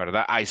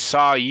 ¿verdad? I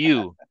saw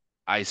you,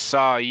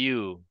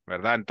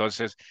 ¿verdad?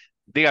 Entonces,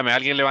 dígame,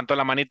 ¿alguien levantó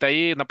la manita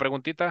ahí? ¿Una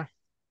preguntita?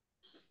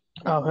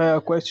 I have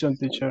a question,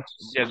 teacher.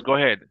 Yes, go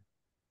ahead.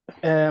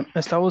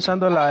 Estaba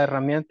usando la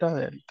herramienta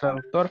del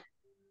traductor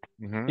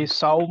y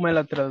saw me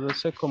la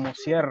traduce como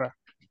cierra.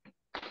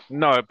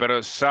 No,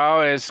 pero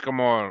saw es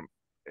como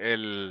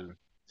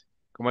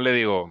 ¿cómo le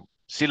digo?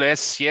 Sí, es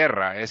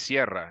sierra, en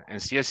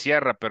sí es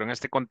sierra, pero en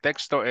este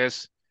contexto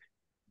es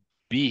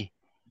vi.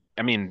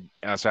 I mean,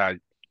 o sea,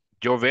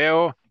 yo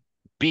veo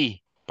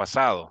vi,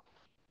 pasado.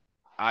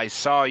 I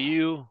saw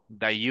you,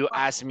 that you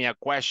asked me a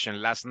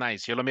question last night.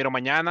 Si yo lo miro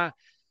mañana,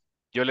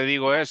 yo le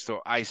digo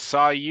esto. I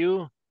saw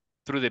you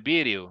through the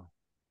video.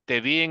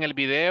 Te vi en el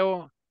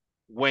video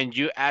when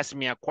you asked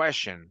me a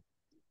question.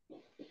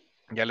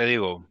 Ya le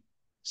digo.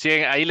 Sí,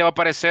 ahí le va a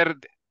aparecer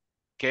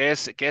que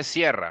es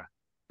sierra.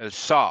 El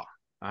saw.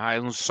 Ajá,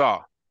 es un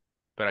saw.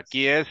 Pero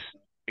aquí en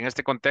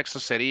este contexto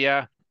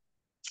sería,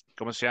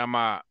 ¿cómo se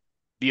llama?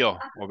 Vio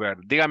o ver.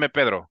 Dígame,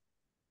 Pedro.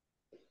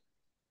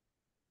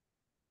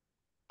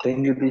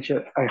 Thank you,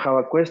 teacher. I have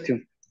a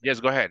question. Yes,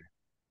 go ahead.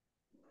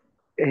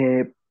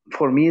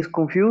 For me, it's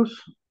confused.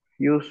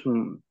 Use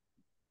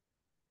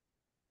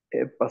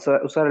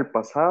usar el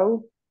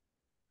pasado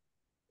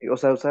O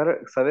sea,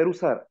 saber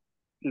usar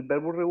el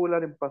verbo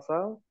regular en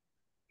pasado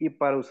y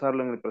para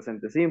usarlo en el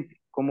presente simple.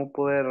 ¿Cómo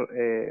puedo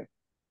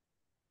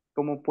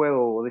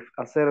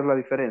hacer la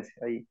diferencia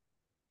ahí?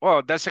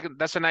 Well, that's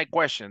a nice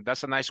question.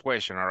 That's a nice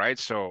question, all right?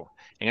 So,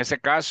 en ese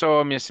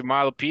caso, mi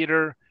estimado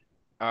Peter,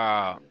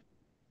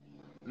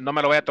 no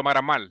me lo voy a tomar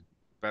a mal,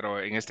 pero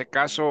en este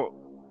caso,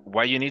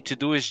 what you need to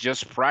do is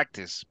just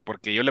practice,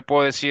 porque yo le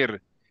puedo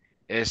decir,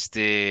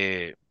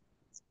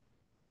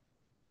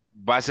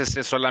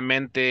 básese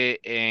solamente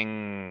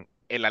en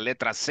la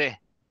letra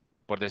C,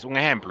 por decir un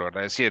ejemplo,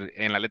 ¿verdad? Es decir,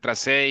 en la letra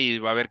C y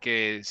va a ver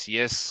que si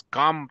es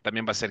come,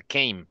 también va a ser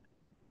came,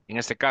 en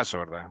este caso,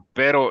 ¿verdad?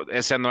 Pero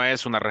esa no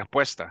es una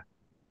respuesta,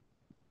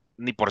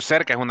 ni por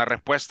cerca es una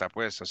respuesta,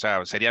 pues, o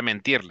sea, sería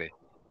mentirle.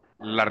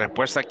 La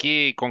respuesta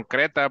aquí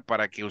concreta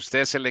para que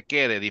usted se le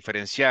quede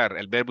diferenciar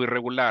el verbo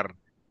irregular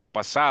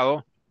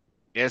pasado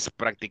es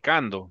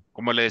practicando,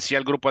 como le decía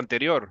al grupo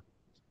anterior.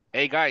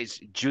 Hey guys,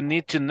 we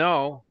need to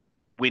know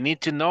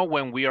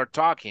when we are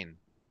talking.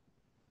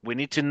 We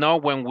need to know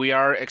when we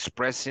are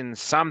expressing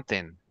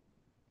something.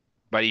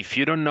 But if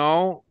you don't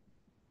know,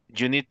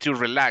 you need to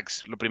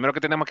relax. Lo primero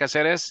que tenemos que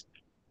hacer es,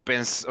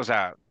 o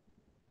sea,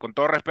 con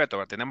todo respeto,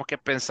 ¿verdad? Tenemos que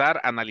pensar,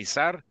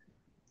 analizar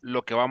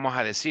lo que vamos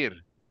a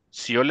decir.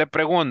 Si yo le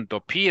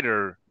pregunto,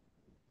 Peter,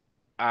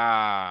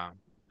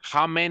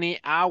 how many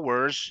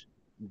hours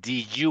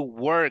did you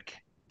work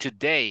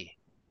today?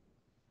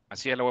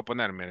 Así lo voy a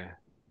poner, mire.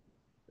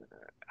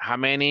 How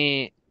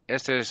many,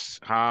 este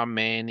es how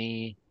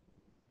many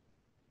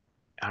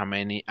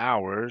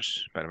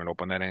hours, pero me lo voy a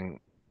poner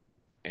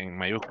en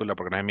mayúscula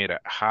porque no se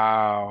mira.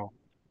 How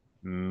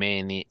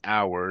many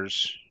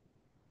hours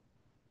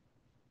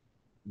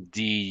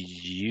did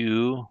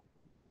you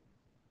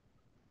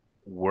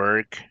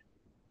work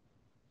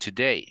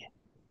today?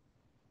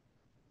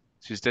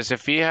 Si usted se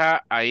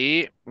fija,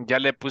 ahí ya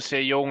le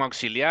puse yo un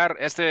auxiliar.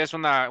 Este es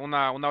una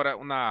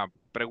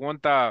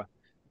pregunta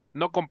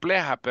no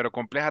compleja, pero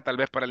compleja tal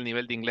vez para el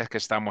nivel de inglés que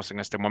estamos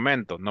en este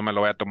momento. No me lo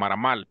voy a tomar a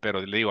mal,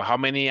 pero le digo, how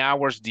many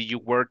hours did you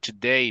work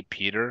today,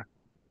 Peter?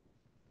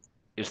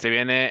 Y usted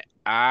viene,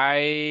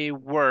 I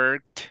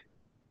worked.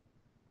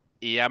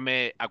 Y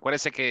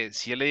acuérdese que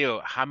si yo le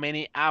digo, how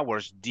many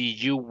hours did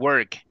you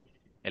work?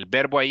 El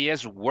verbo ahí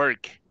es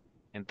work.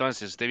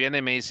 Entonces usted viene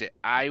y me dice,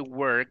 I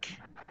worked.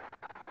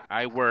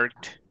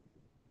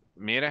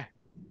 Mire,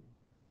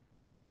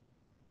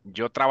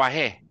 yo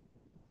trabajé.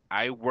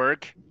 I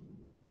work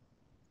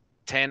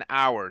 10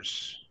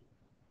 hours.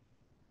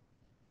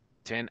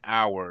 10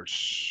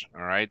 hours.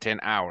 All right, 10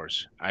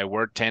 hours. I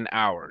work 10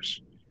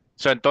 hours.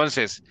 So,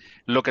 entonces,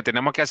 lo que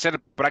tenemos que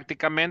hacer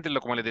prácticamente,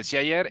 como les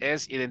decía ayer,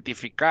 es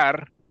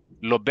identificar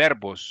los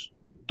verbos.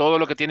 Todo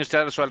lo que tiene usted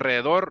a su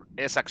alrededor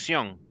es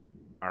acción.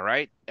 All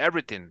right,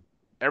 everything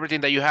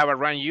that you have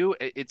around you,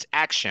 it's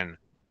action.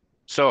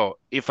 So,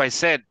 if I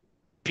said,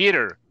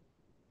 Peter,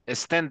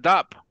 stand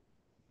up.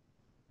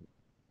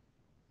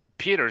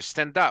 Peter,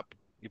 stand up.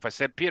 If I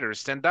said, Peter,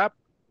 stand up.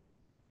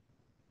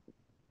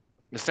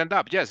 Stand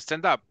up, yes,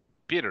 stand up.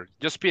 Peter,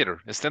 just Peter,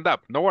 stand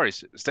up. No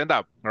worries, stand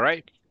up, all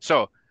right?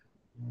 So,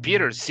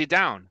 Peter, sit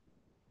down.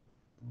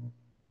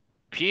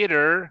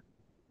 Peter,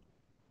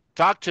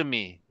 talk to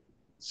me.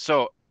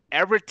 So,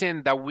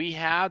 everything that we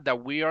have,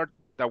 that we are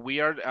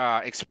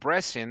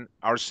expressing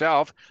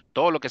ourselves,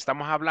 todo lo que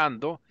estamos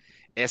hablando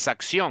es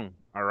acción,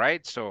 all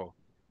right? So,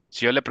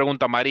 si yo le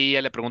pregunto a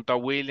María, le pregunto a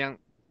William,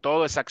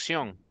 todo es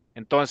acción.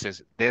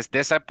 Entonces,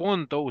 desde ese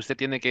punto, usted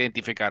tiene que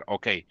identificar,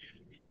 ok,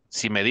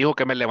 si me dijo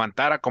que me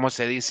levantara, ¿cómo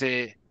se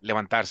dice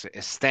levantarse?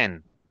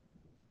 Stand.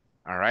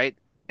 All right.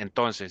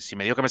 Entonces, si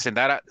me dijo que me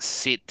sentara,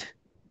 sit.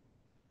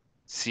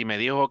 Si me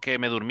dijo que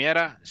me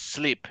durmiera,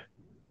 sleep.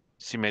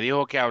 Si me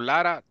dijo que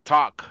hablara,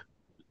 talk.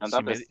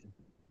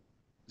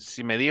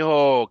 Si me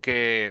dijo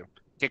que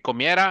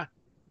comiera,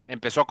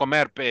 empezó a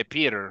comer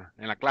Peter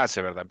en la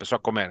clase, ¿verdad? Empezó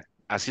a comer.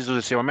 Así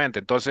sucesivamente.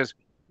 Entonces,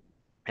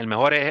 el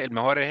mejor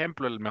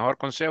ejemplo, el mejor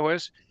consejo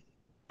es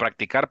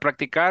practicar,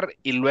 practicar,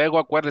 y luego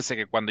acuérdese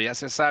que cuando ya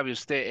se sabe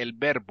usted el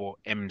verbo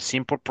en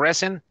simple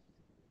present,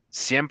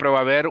 siempre va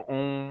a haber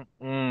un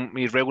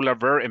irregular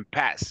verb en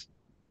past,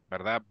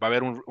 ¿verdad? Va a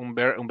haber un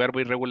verbo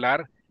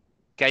irregular,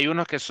 que hay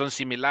unos que son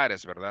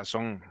similares, ¿verdad?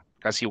 Son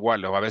casi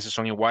iguales, o a veces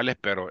son iguales,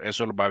 pero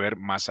eso lo va a ver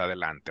más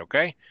adelante, ¿ok?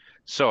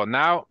 So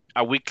now,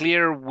 are we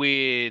clear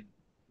with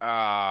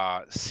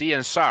see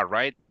and saw,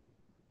 right?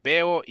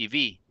 Veo y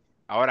vi.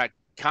 Ahora,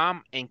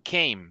 come and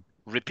came.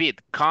 Repeat,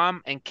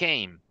 come and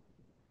came.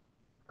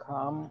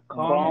 Come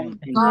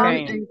and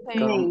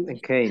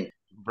came.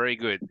 Very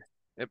good.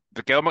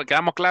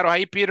 ¿Quedamos claros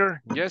ahí,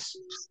 Peter? Yes?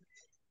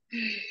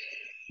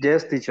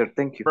 Yes, teacher,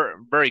 thank you.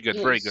 Very good,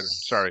 very good.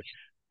 Sorry.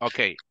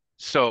 Okay,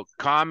 so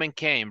come and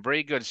came.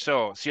 Very good.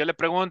 So, si yo le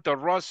pregunto,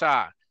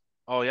 Rosa,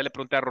 ya le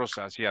pregunté a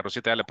Rosa. Sí, a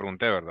Rosita ya le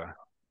pregunté, ¿verdad?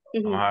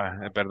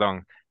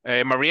 Perdón.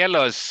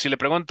 Marielos, si le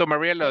pregunto,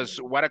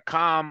 Marielos, what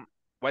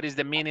is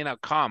the meaning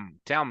of come?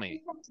 Tell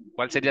me.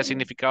 ¿Cuál sería el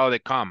significado de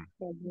come?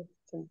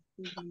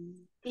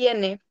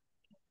 Viene.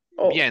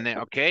 Viene,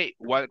 ok.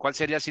 ¿Cuál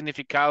sería el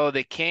significado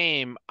de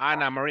came,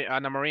 Ana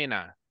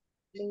Marina?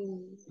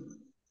 De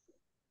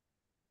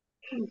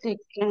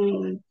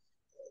que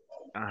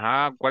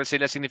Ajá, ¿cuál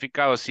sería el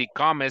significado? Si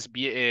come es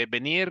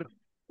venir,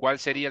 ¿cuál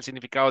sería el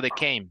significado de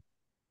came?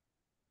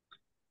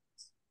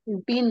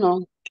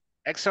 vino.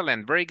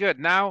 Excellent, very good.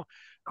 Now,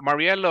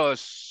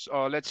 Marielos,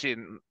 let's see,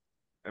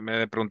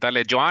 me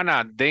preguntarle,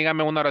 Joana,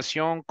 dígame una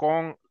oración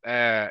con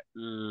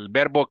el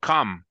verbo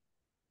come.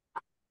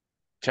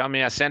 Tell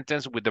me a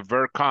sentence with the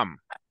verb come.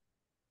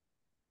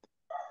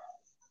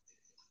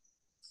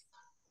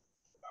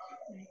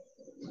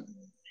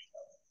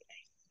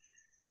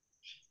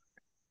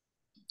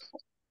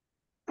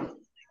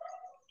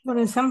 For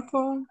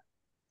example,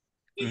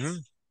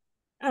 Mhm.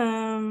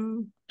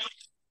 um,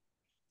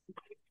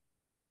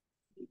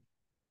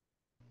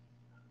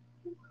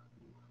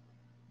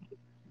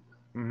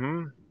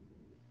 Mhm.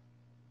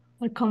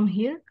 I come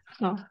here.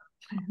 No.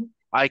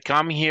 I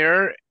come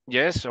here,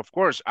 yes, of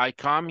course. I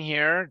come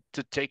here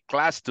to take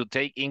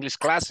English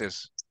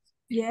classes.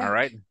 Yeah. All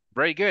right.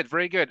 Very good,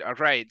 very good. All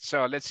right.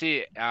 So let's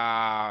see.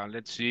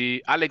 Let's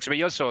see. Alex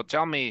Belloso,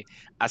 tell me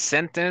a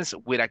sentence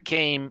with a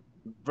came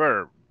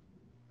verb.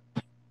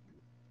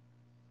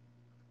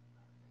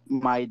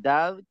 My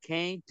dad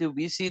came to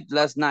visit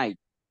last night.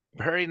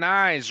 Very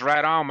nice.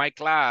 Right on, my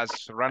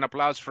class. Round of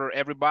applause for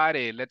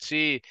everybody. Let's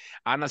see.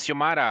 Ana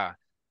Xiomara,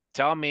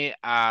 tell me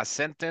a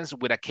sentence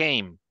with a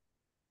came.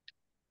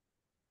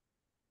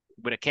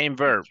 With a came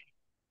verb.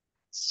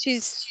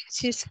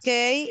 She's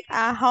came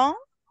at home.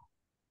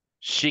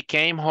 She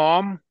came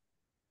home.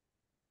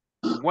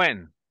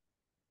 When?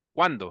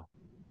 ¿Cuándo?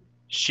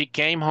 She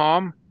came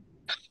home.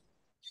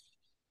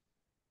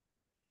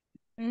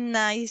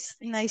 Nice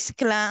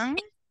clan.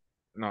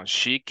 No,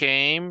 she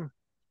came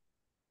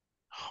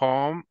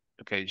home.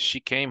 Okay,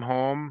 she came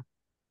home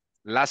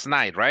last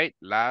night, right?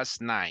 Last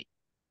night.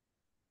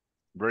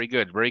 Very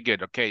good, very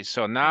good. Okay,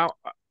 so now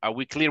are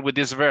we clear with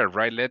this verb,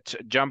 right? Let's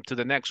jump to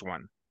the next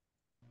one.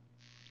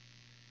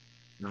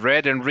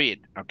 Read and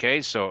read.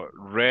 Okay, so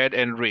read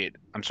and read.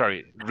 I'm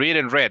sorry, read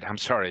and read. I'm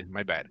sorry,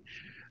 my bad.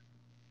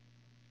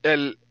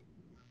 El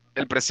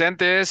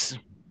presente es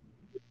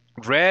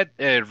read,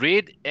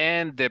 read,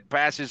 and the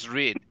past is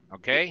read.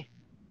 Okay,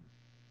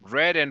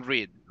 read and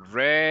read,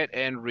 read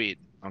and read.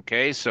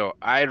 Okay, so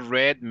I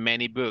read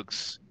many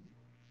books.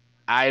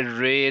 I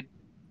read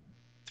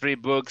 3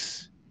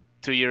 books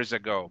 2 years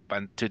ago,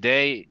 but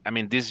today, I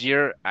mean, this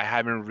year, I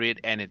haven't read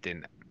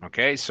anything.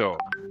 Okay, so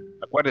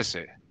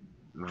acuérdese,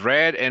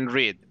 read and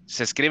read.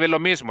 Se escribe lo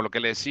mismo, lo que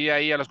le decía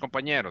ahí a los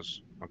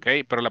compañeros,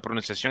 ok, pero la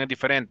pronunciación es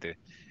diferente.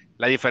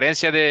 La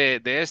diferencia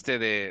de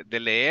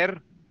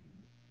leer,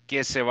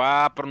 que se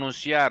va a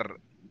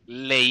pronunciar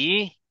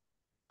leí,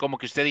 como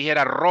que usted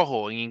dijera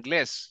rojo en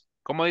inglés.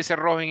 ¿Cómo dice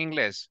rojo en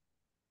inglés?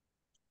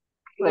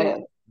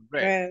 Red.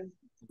 Red.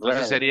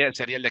 Entonces sería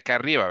el de acá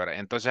arriba, ¿verdad?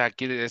 Entonces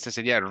aquí este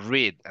sería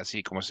read,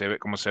 así como se ve,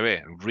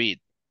 read.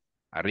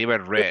 Arriba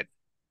red.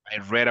 I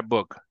read a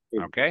book.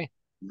 Okay.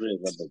 Read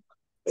a book.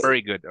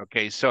 Very good.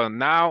 Okay. So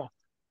now,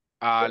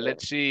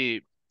 let's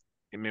see.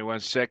 Give me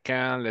 1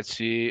 second. Let's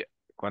see.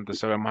 ¿Cuántos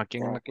sabemos aquí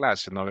en la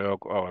clase? No veo.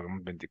 Oh,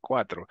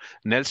 24.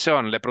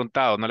 Nelson, le he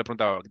preguntado, no le he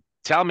preguntado.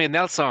 Tell me,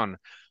 Nelson,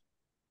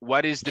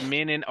 what is the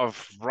meaning of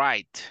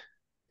write?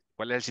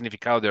 ¿Cuál es el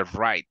significado de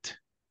write?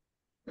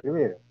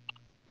 Escribir.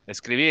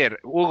 Escribir.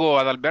 Hugo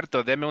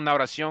Adalberto, deme una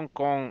oración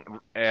con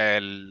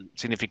el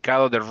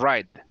significado de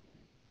write.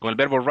 Con el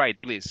verbo write,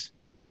 please.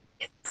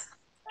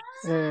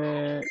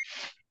 She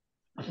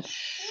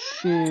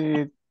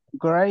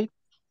great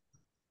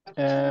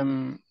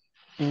in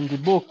the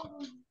book.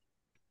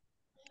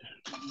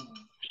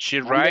 She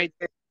write.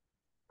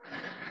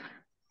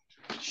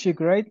 She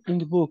great in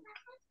the book.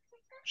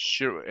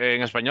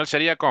 En español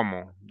sería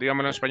como,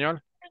 dígamelo en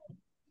español.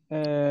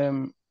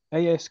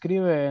 Ella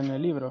escribe en el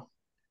libro.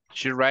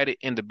 She write it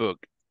in the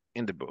book.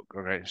 In the book.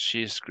 Okay.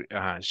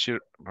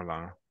 Hold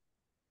on.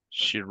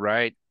 She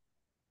write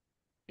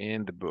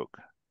in the book.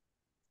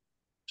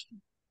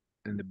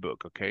 In the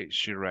book. Okay.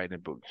 She write in the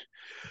book.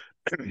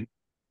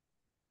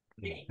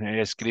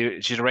 Ella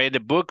escribe. She write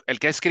the book. El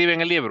que escribe en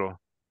el libro.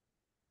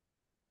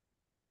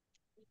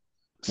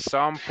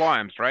 Some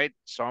poems, right?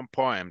 Some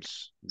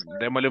poems.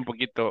 Démosle un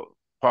poquito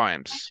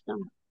poems.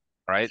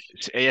 Right?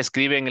 Ella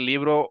escribe en el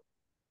libro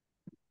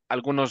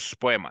algunos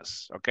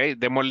poemas, ¿ok?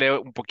 Démosle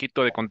un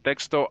poquito de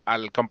contexto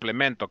al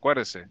complemento,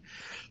 acuérdese.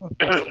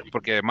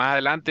 Porque más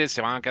adelante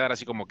se van a quedar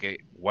así como que,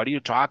 what are you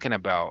talking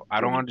about?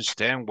 I don't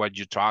understand what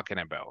you're talking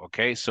about,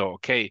 okay? So,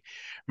 okay.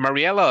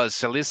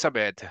 Marielos,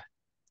 Elizabeth,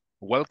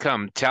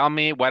 welcome. Tell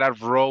me what a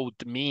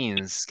wrote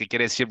means. ¿Qué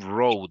quiere decir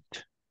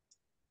wrote?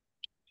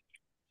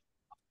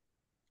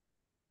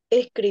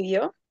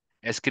 Escribió.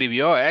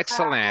 Escribió,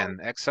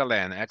 excellent,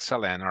 excellent,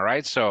 excellent. All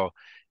right, so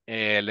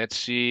let's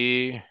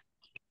see.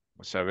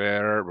 Vamos a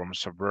ver.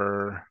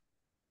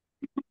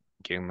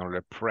 ¿Quién no le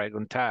he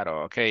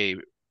preguntado? Ok.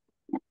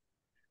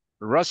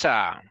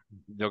 Rosa.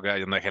 Yo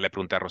no dejé le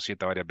preguntar a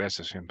Rosita varias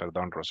veces.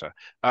 Perdón, Rosa.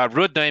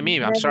 Ruth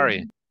Noemi, I'm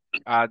sorry.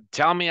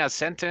 Tell me a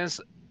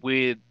sentence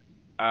with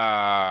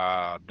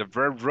the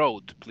verb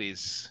wrote,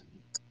 please.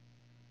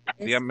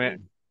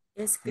 Dígame.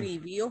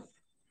 Escribió.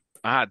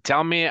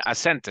 Tell me a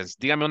sentence.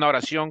 Dígame una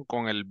oración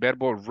con el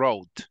verbo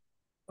wrote.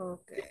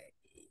 Okay.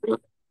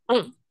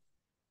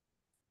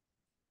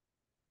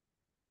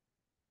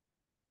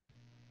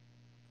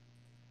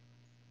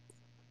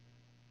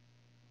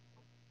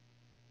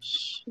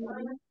 She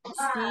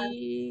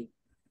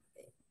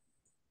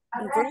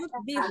wrote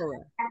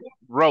before.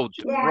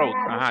 Wrote.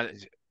 Ajá.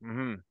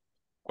 Ujú.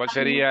 ¿Cuál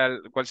sería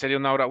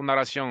una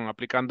oración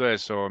aplicando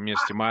eso, mi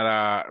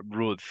estimada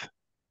Ruth?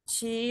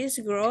 She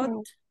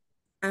wrote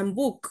a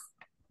book.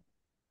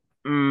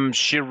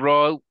 She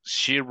wrote,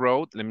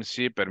 let me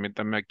see,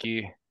 permítame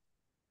aquí.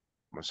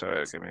 Vamos a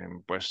ver que me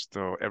han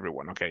puesto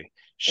everyone, ok.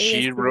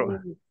 She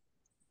wrote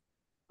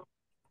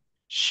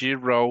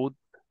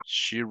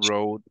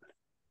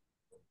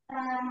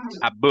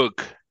a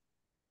book.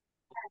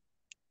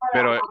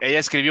 Pero ella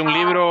escribió un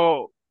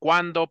libro,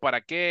 ¿cuándo?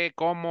 ¿Para qué?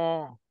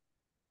 ¿Cómo?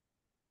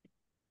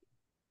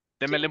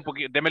 Démele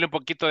un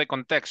poquito de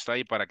contexto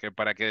ahí para que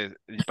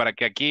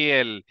aquí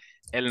el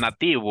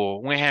nativo,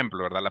 un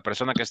ejemplo, ¿verdad? La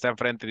persona que está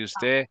enfrente de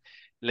usted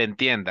le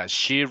entienda.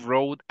 She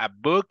wrote a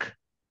book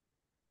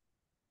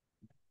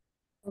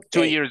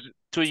Okay.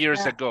 2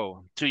 years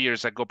ago. 2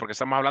 years ago, porque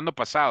estamos hablando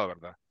pasado,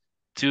 ¿verdad?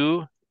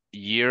 2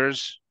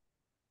 years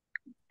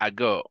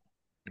ago.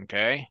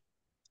 Okay.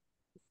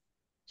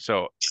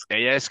 So,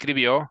 ella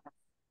escribió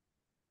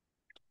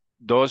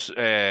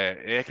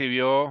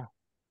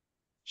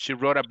she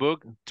wrote a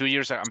book 2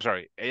 years ago. I'm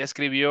sorry. Ella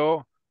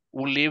escribió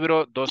un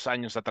libro 2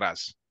 años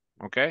atrás.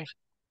 Okay.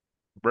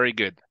 Very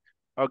good.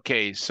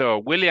 Okay, so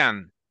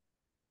William,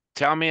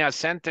 tell me a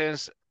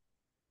sentence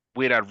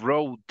with a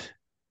wrote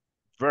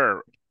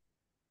verb.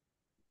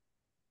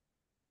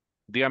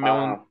 Dígame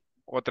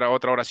otra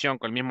oración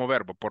con el mismo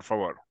verbo, por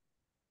favor.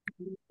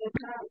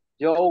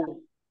 Joe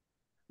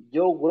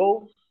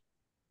wrote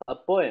a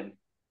poem.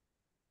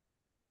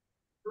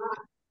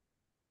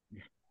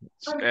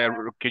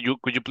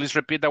 Could you please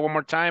repeat that one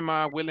more time,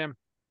 William?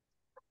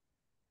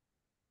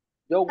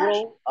 Joe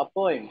wrote a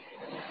poem.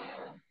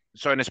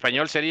 So, en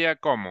español sería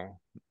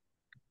 ¿cómo?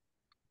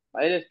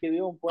 Él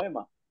escribió un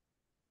poema.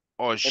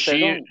 O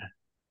Perdón.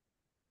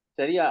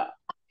 Sería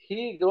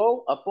he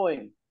wrote a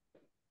poem.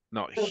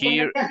 No,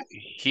 he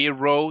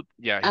wrote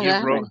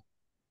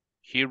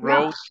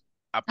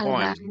a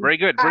poem. Very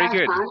good, very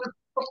good.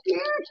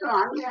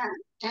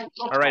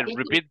 All right,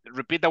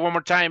 repeat that one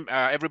more time,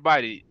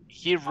 everybody.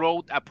 He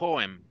wrote a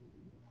poem.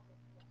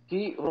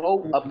 He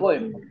wrote a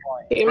poem.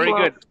 Very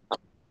good.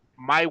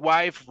 My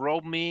wife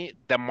wrote me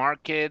the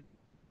market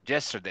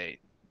yesterday.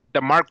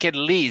 The market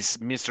list,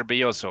 Mr.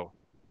 Belloso.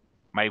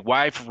 My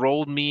wife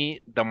wrote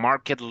me the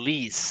market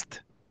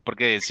list.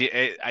 Porque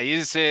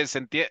ahí se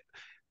entiende,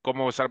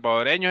 como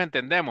salvadoreños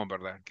entendemos,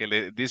 ¿verdad? Que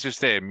le dice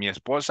usted, mi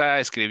esposa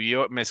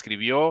me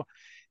escribió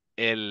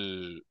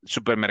el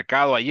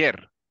supermercado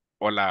ayer.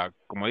 O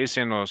como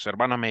dicen los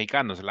hermanos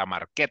mexicanos, la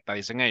marqueta,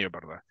 dicen ellos,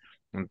 ¿verdad?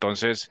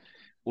 Entonces,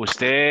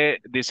 usted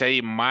dice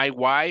ahí, my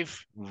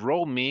wife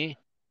wrote me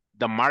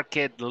the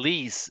market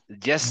list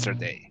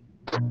yesterday.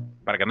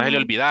 Para que no se le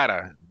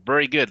olvidara.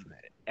 Very good.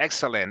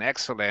 Excellent,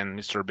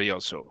 Mr.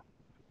 Belloso.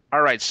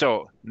 All right,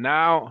 so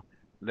now,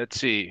 let's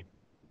see.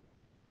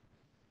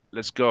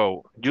 Let's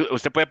go.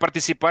 Usted puede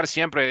participar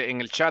siempre en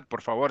el chat,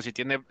 por favor. Si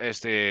tiene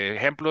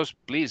ejemplos,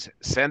 please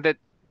send it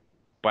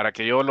para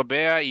que yo los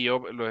vea y yo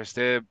los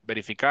esté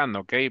verificando,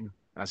 ¿ok?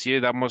 Así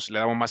le damos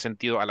más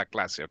sentido a la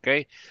clase, ¿ok?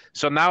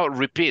 So now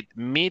repeat.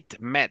 Meet,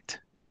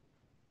 met.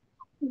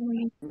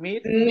 Meet,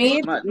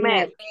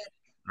 met.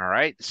 All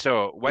right,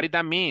 so what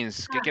that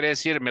means? ¿Qué quiere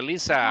decir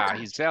Melissa,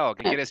 Giselle?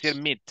 ¿Qué quiere decir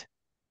meet?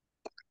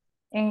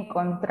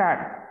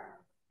 Encontrar.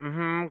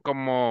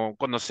 Como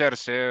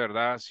conocerse,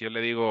 ¿verdad? Si yo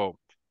le digo,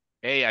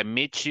 hey, I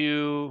meet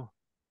you,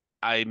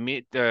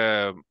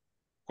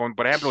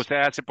 por ejemplo,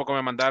 ustedes hace poco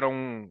me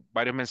mandaron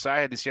varios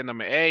mensajes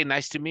diciéndome, hey,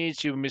 nice to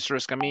meet you, Mr.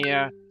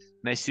 Escamilla,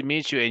 nice to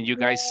meet you, and you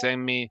guys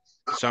send me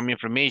some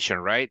information,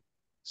 right?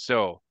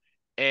 So,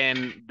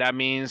 and that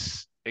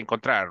means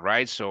encontrar,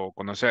 right? So,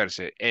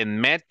 conocerse.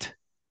 And met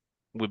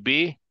would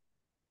be,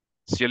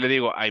 si yo le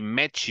digo, I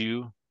met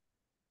you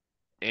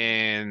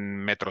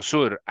en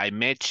Metrosur, I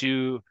met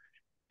you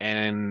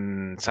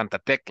en Santa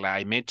Tecla,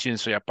 I met you en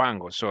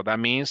Soyapango. So, that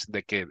means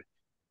de que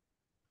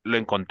lo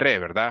encontré,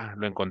 ¿verdad?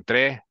 Lo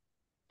encontré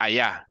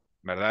allá,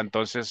 ¿verdad?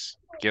 Entonces,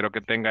 quiero que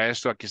tenga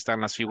esto. Aquí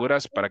están las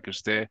figuras para que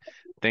usted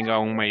tenga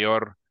un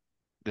mayor,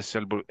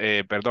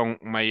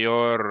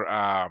 mayor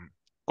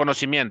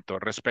conocimiento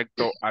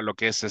respecto a lo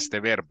que es este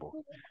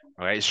verbo.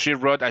 Okay. She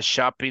wrote a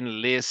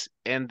shopping list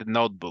in the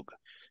notebook.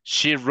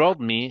 She wrote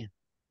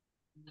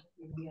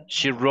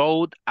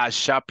a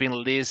shopping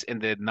list in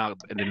the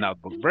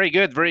notebook. Very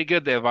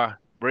good, Eva.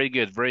 Very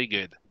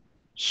good.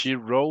 She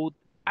wrote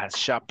a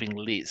shopping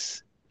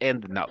list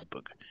in the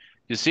notebook.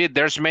 You see,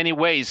 there's many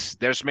ways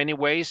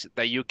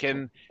that you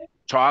can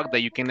talk,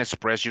 that you can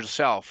express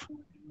yourself.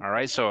 All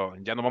right, so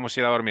ya nos vamos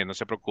a ir a dormir, no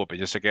se preocupe.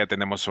 Yo sé que ya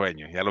tenemos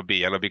sueño. Ya los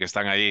vi que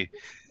están ahí.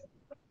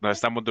 Nos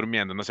estamos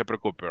durmiendo, no se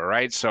preocupe. All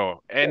right,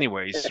 so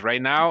anyways,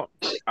 right now,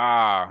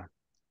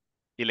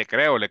 y le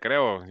creo.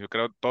 Yo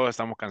creo todos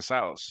estamos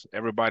cansados.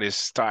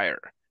 Everybody's tired.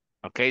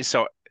 Okay,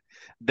 so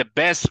the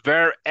best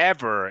verb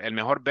ever, el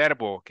mejor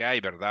verbo que hay,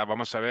 ¿verdad?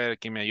 Vamos a ver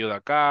quién me ayuda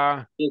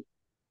acá.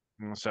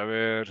 Vamos a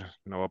ver,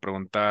 le voy a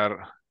preguntar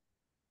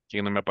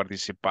quién no me ha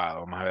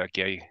participado. Vamos a ver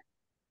aquí hay.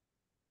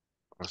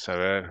 Vamos a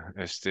ver,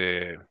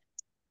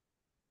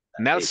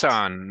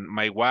 Nelson,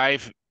 my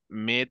wife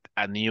meet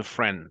a new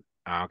friend.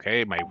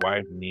 Okay, my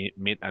wife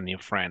meet a new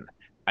friend.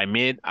 I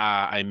meet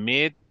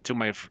to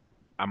my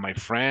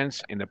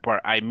friends in the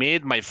park. I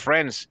meet my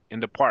friends in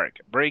the park.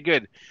 Very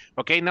good.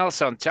 Okay,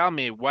 Nelson, tell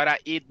me what a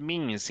eat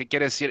means. ¿Qué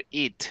quiere decir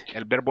eat?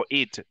 El verbo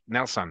eat,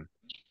 Nelson.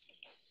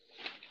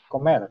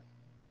 Comer.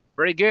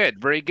 Very good,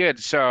 very good.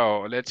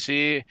 So, let's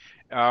see.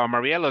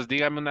 Marielos,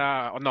 dígame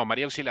una... Oh, no,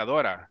 María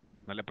Auxiliadora.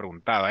 No le he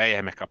preguntado,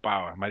 ella me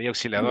escapaba. María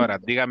Auxiliadora,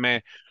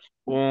 dígame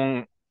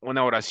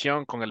una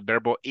oración con el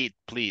verbo eat,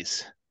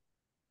 please.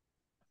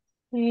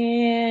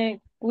 We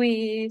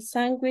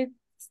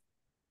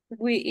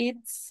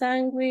eat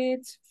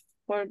sandwich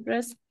for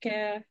breakfast.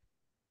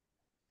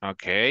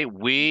 Okay,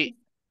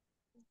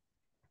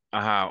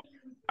 ajá.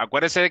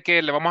 Acuérdense de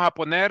que le vamos a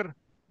poner,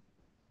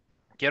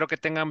 quiero que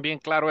tengan bien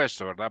claro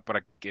esto, ¿verdad?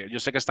 Para que, yo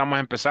sé que estamos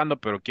empezando,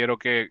 pero quiero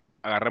que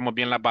agarremos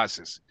bien las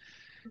bases.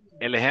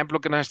 El ejemplo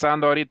que nos está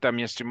dando ahorita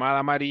mi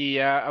estimada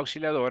María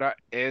Auxiliadora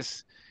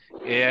es,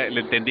 le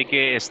entendí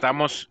que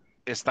estamos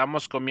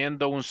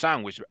comiendo un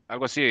sándwich,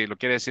 algo así, ¿lo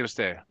quiere decir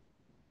usted?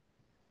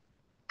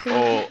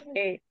 O,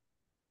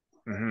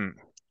 ujú.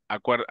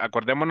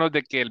 Acordémonos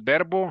de que el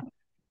verbo,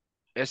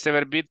 este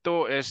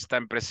verbito está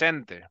en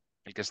presente,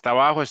 el que está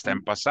abajo está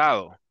en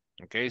pasado,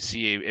 ¿ok?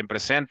 Si en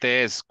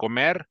presente es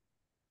comer,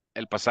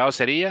 el pasado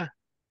sería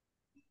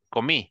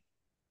comí,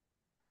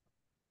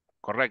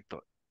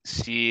 correcto.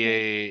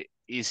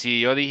 Y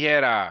si yo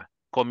dijera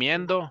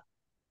comiendo,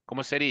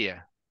 ¿cómo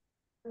sería?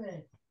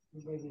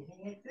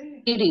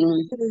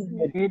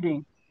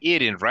 Eating.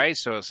 Eating, right?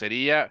 So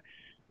sería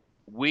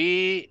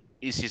we,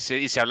 y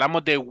si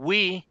hablamos de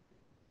we,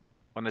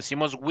 cuando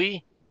decimos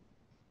we,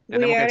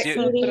 tenemos We que are decir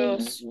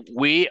nosotros.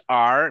 we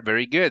are,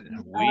 very good.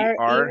 We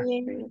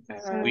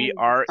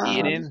are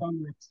Eating eating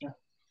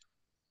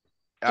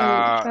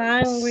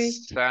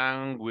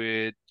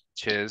sandwich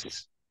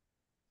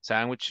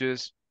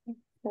sandwiches.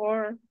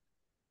 for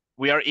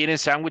We are eating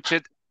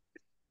sandwiches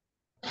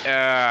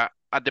at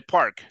the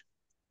park.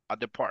 At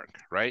the park,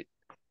 right?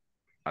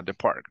 At the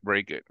park.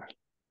 Very good.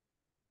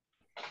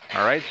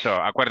 All right, so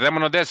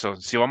acordémonos de eso.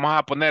 Si vamos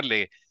a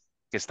ponerle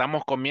que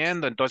estamos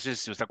comiendo,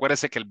 entonces si usted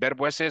acuérdese que el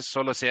verbo ese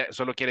solo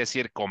quiere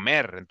decir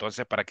comer.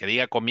 Entonces, para que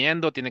diga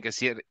comiendo, tiene que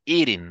decir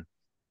eating.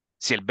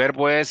 Si el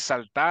verbo es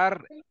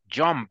saltar,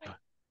 jump.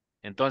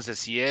 Entonces,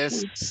 si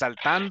es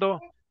saltando,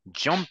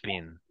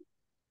 jumping.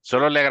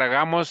 Solo le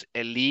agregamos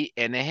el ing.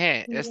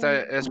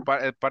 Esta es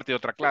parte de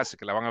otra clase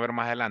que la van a ver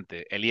más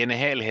adelante. El ing,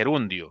 el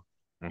gerundio.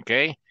 ¿Ok?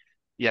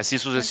 Y así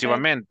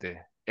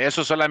sucesivamente.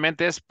 Eso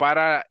solamente es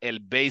para el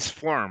base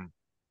form,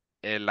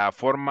 la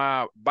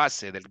forma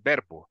base del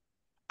verbo.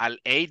 Al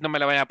 8 no me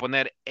la vayan a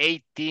poner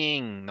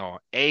 18,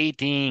 no,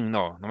 18,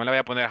 no me la voy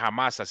a poner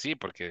jamás así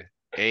porque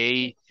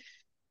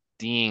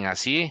 18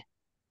 así,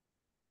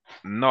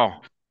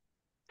 no,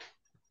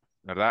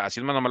 ¿verdad? Así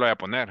no me lo voy a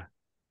poner.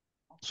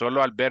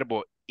 Solo al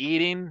verbo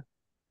eating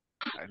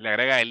le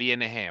agrega el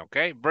ing, ¿ok?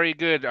 Very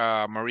good,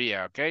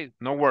 Maria, ¿ok?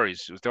 No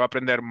worries, usted va a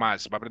aprender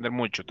más, va a aprender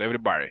mucho, to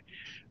everybody.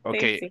 Ok,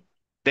 sí.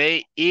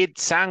 they eat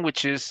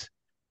sandwiches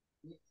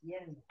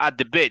at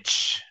the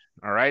beach,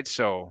 all right?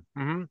 So,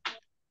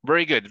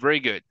 very good, very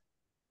good.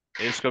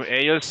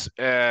 Ellos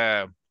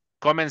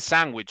comen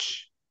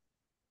sándwich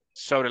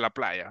sobre la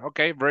playa.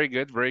 Okay, very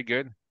good, very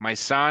good. My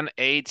son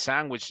ate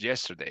sandwich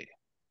yesterday.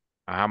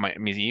 Ajá,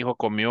 mi hijo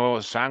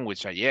comió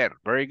sándwich ayer.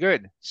 Very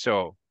good.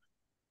 So,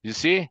 you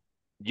see,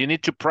 you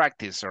need to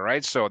practice, all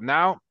right? So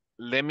now,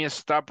 let me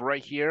stop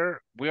right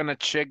here. We're gonna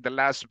check the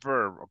last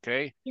verb,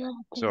 okay?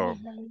 So,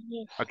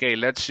 okay,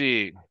 let's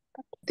see.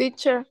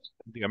 Teacher,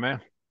 Dígame.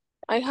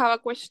 I have a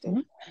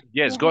question.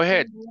 Yes, go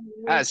ahead.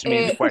 Ask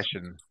me the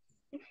question.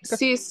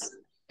 Sí,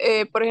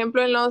 por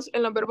ejemplo, en los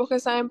verbos que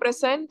están en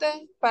presente,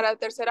 para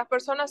terceras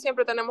personas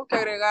siempre tenemos que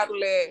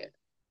agregarle,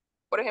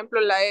 por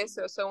ejemplo, la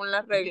S, o según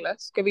las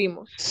reglas que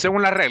vimos.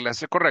 Según las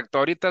reglas, es correcto.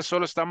 Ahorita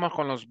solo estamos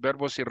con los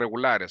verbos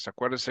irregulares.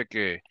 Acuérdese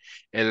que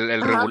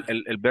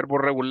el verbo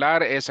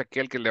regular es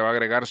aquel que le va a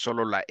agregar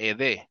solo la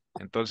ed.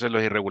 Entonces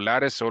los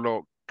irregulares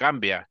solo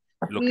cambia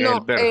lo que es el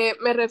No, verbo.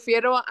 me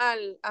refiero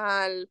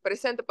al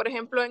presente. Por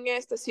ejemplo, en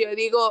este, si yo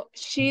digo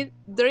she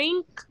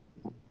drink,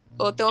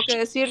 o tengo que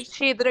decir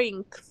she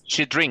drinks.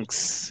 She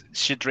drinks.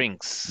 She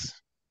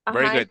drinks.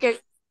 Very Ajá, good.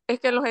 es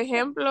que los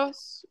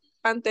ejemplos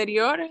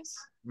anteriores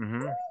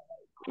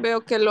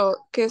veo que los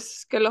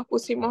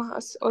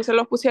pusimos o se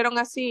los pusieron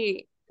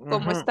así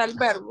como está el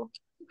verbo.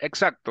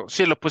 Exacto.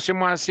 Sí, los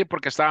pusimos así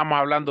porque estábamos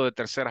hablando de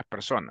terceras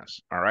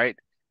personas. All right.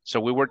 So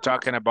we were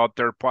talking about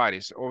third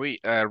parties.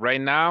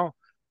 Right now,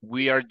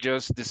 we are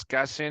just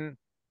discussing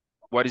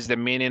what is the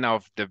meaning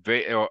of the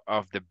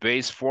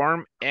base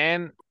form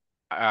and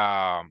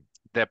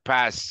the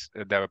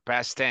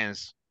past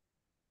tense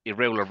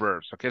irregular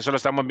verbs. Ok, solo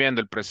estamos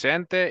viendo el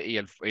presente y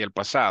el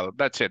pasado.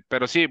 That's it.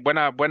 Pero sí,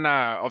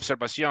 buena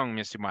observación,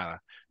 mi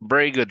estimada.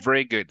 Very good,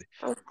 very good.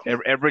 Okay.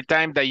 Every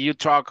time that you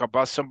talk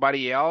about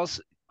somebody else,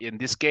 in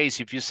this case,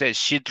 if you say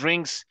she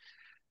drinks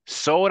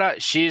soda,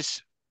 she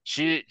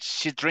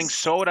drinks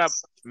soda.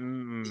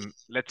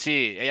 Let's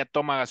see, ella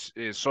toma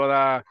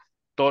soda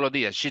todos los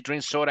días. She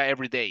drinks soda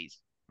every day.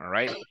 All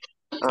right.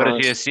 Pero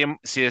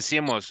si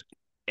decimos,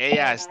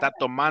 ella está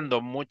tomando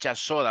mucha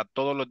soda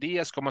todos los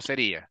días, ¿cómo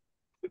sería?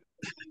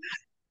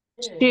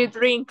 She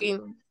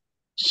drinking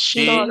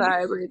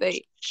soda every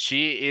day.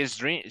 She is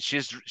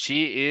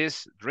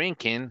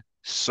drinking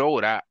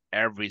soda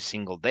every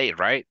single day,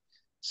 right?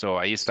 So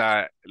ahí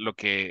está lo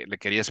que le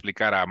quería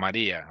explicar a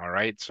María, all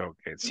right? So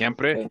que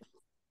siempre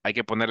hay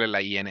que ponerle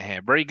la ing.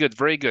 Very good,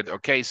 very good.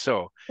 Okay,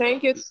 so.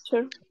 Thank you,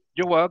 teacher.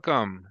 You're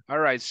welcome. All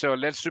right, so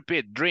let's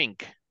repeat.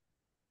 Drink.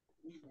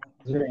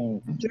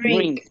 Drink.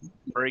 Drink.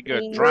 Very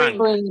good. Drink.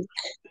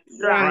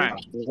 Drunk.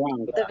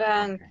 Drunk.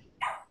 Drunk.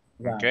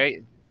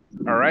 Okay.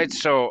 All right,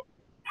 so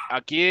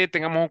aquí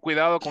tengamos un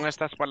cuidado con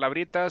estas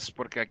palabritas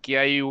porque aquí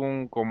hay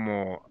un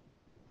como,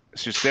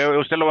 si usted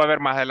lo va a ver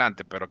más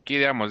adelante, pero aquí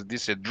digamos,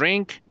 dice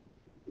drink,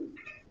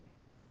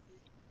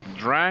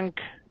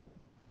 drank,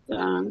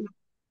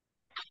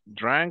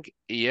 drank,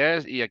 y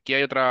aquí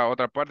hay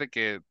otra parte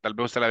que tal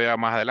vez usted la vea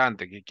más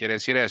adelante, que quiere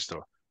decir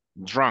esto,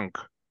 drunk,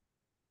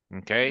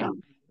 ok,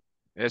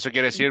 eso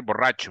quiere decir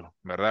borracho,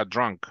 ¿verdad?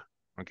 Drunk,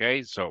 ok,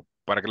 so,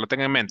 para que lo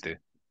tenga en mente,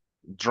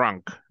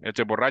 drunk,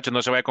 este borracho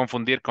no se vaya a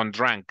confundir con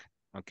drunk,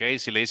 ok,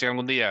 si le dicen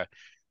algún día,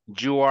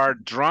 you are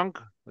drunk,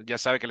 ya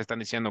sabe que le están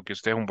diciendo que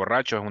usted es un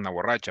borracho, es una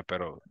borracha,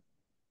 pero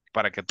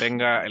para que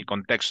tenga el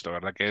contexto,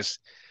 ¿verdad? Que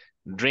es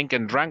drink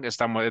and drunk, es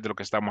de lo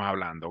que estamos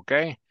hablando, ¿ok?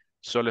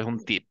 Solo es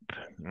un tip,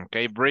 ¿ok?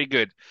 Very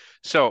good.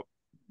 So,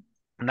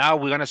 now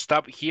we're going to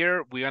stop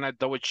here. We're going to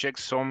double check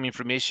some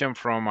information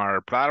from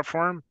our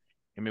platform.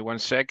 Give me 1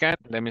 second.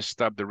 Let me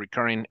stop the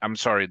recurring, I'm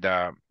sorry,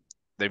 the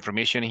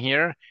information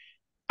here.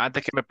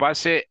 Antes que me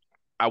pase,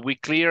 are we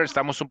clear?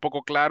 Estamos un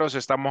poco claros,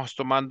 estamos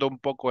tomando un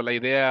poco la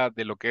idea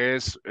de lo que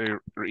es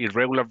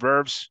irregular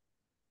verbs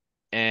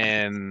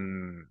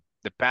and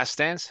the past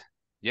tense.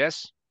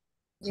 Yes?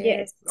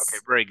 Yes. Okay,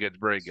 very good,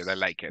 very good. I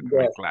like it.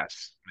 Yes.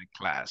 My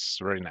class.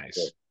 Very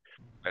nice.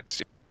 Let's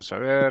see. Vamos a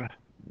ver.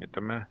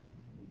 Permítame.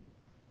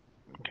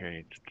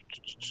 Okay.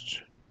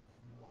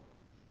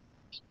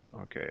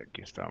 Okay,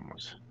 aquí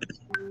estamos.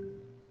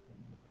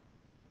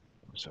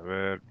 Vamos a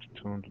ver.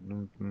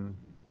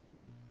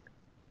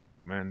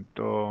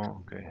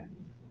 Momento. Okay.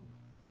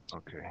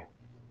 Okay.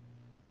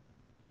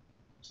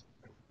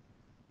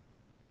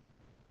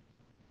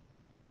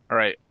 All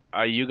right.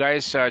 Are you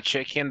guys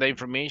checking the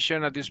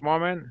information at this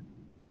moment?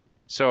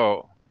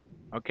 So,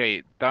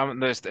 okay.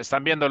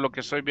 ¿Están viendo lo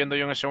que estoy viendo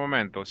yo en ese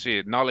momento?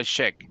 Sí, knowledge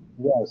check.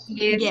 Yes.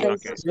 Yes.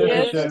 Okay.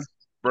 Yes.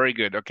 Very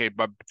good. Okay,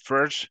 but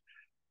first,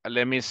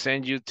 let me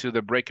send you to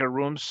the breakout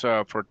rooms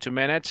for 2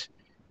 minutes.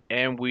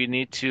 And we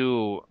need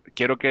to,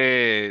 quiero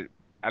que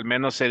al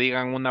menos se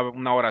digan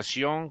una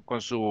oración con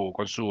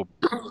su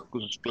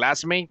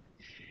classmate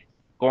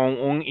con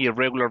un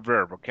irregular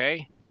verb,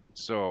 okay?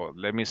 So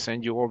let me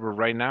send you over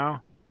right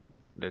now.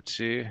 Let's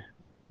see.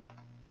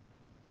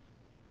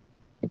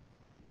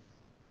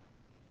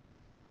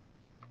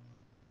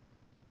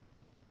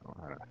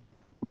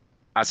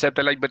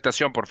 Acepte la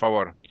invitación, por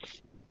favor.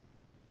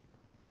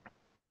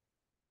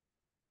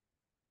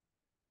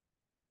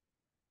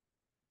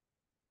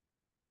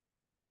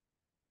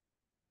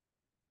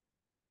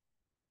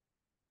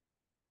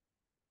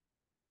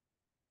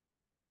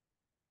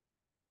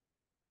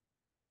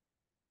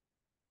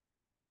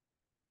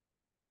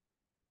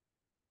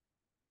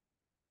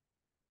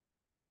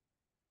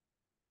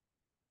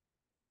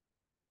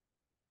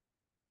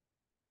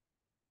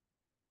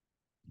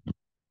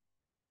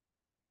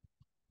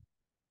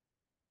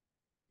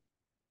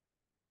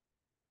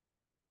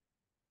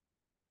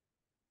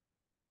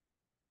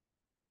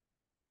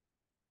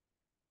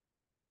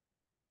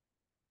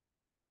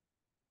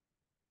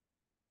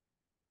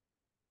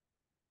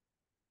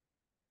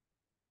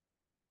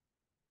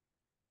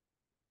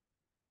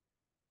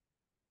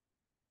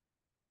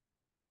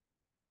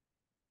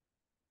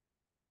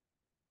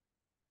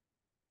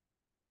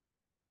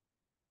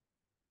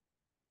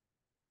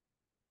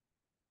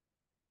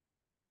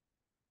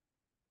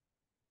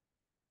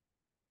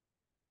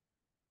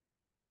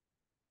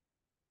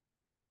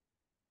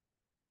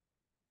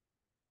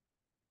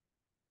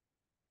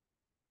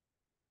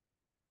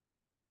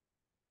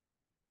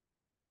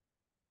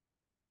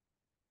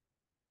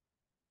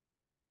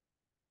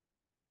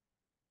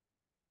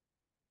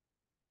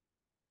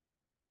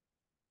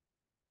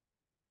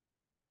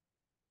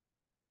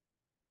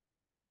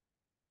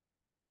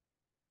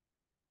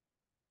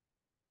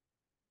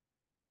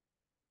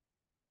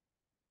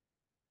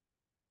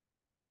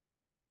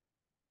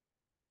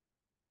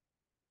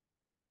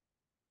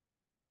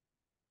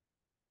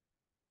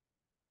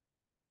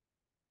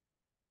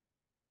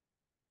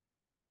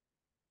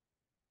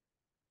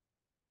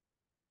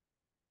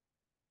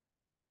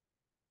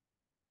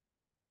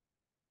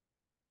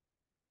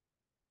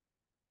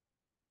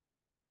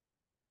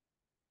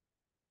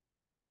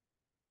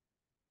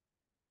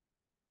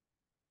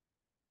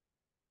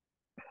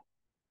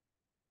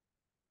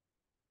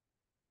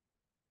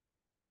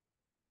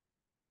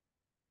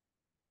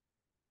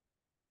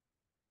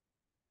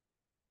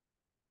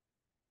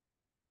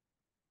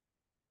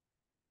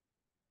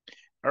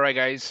 All right,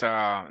 guys,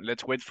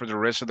 let's wait for the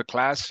rest of the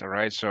class. All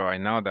right, so I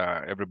know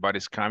that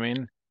everybody's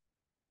coming.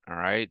 All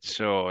right,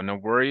 so no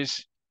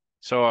worries.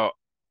 So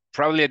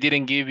probably I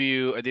didn't give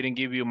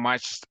you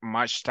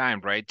much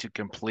time, right, to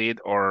complete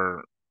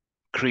or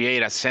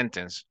create a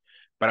sentence.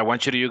 But I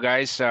want you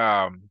guys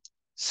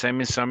send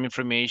me some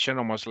information,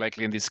 or most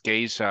likely in this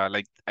case,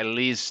 like at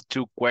least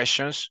 2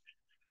 questions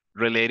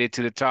related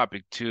to the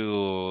topic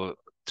to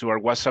our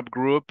WhatsApp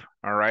group.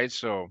 All right,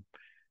 so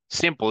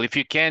simple. If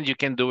you can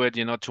do it,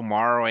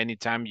 tomorrow,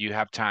 anytime you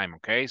have time.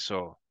 Okay,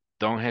 so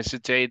don't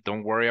hesitate,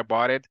 don't worry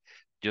about it.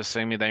 Just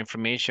send me the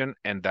information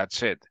and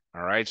that's it.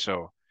 All right,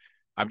 so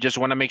I just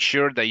want to make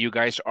sure that you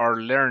guys are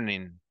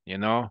learning,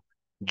 your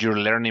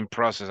learning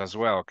process as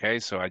well. Okay,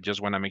 so I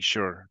just want to make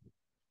sure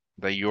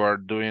that you are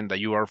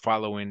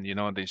following,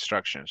 the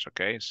instructions.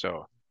 Okay,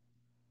 so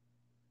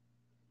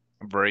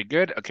very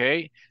good.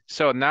 Okay,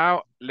 so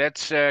now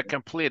let's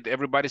complete.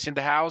 Everybody's in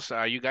the house.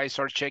 You guys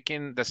are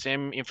checking the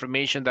same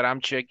information that I'm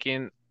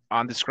checking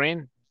on the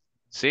screen.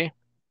 ¿Sí?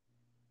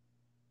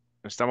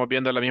 Estamos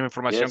viendo la misma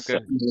información Yes, que...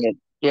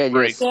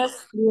 yes.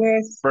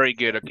 Yes. Very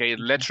good. Okay,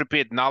 let's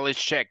repeat. Knowledge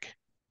check.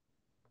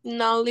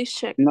 Knowledge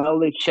check.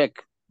 Knowledge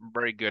check.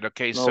 Very good.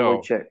 Okay,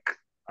 Knowledge so... check.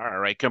 All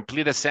right,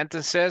 complete the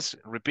sentences.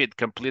 Repeat,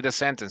 complete the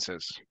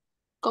sentences.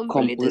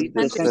 Complete the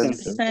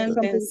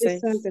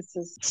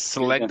sentences.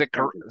 Select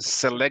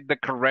the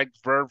correct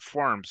verb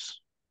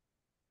forms.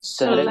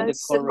 Select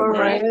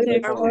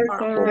the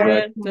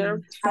correct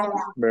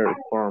Verb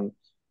form.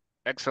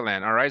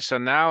 Excellent. All right, so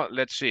now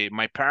let's see.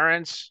 My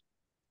parents,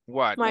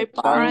 what? My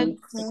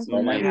parents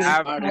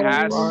Have,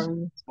 has,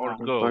 or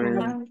go.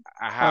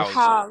 A house.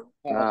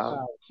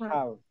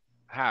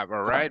 Have.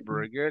 All right,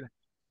 very good.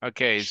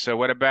 Okay, so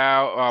what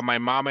about my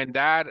mom and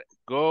dad?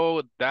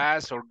 Go,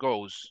 does, or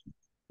goes?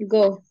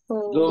 Go.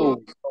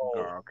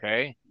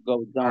 Okay.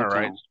 Go downtown. All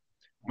right.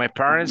 My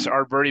parents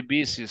are very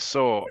busy,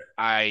 so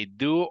I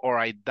do or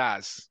I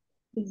does?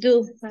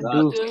 Do.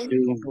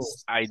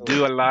 I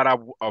do a lot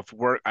of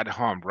work at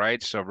home,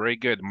 right? So very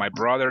good. My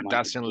brother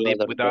doesn't live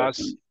with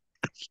us.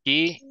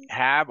 He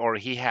have or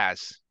he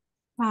has?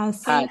 He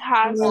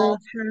has.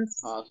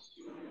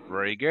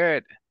 Very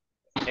good.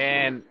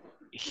 And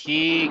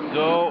he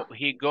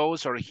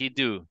goes or he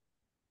do?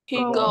 He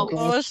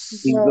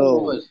goes. He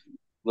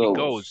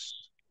goes.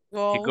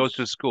 He goes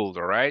to school,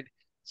 all right?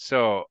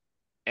 So,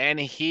 and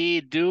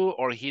he do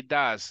or he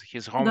does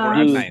his homework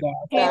at night?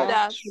 He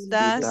does.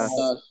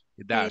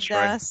 He does,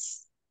 right?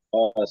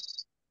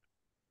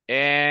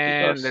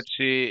 And let's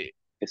see.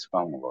 His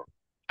homework.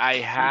 I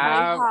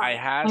have, I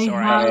has,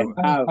 or I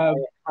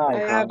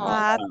have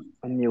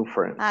a new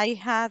friend. I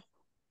had.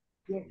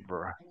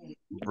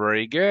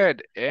 Very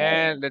good.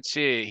 And let's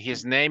see.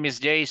 His name is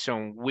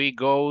Jason. We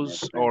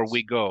goes or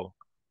we go?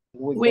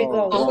 We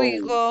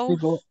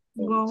go.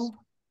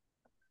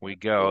 We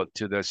go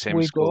to the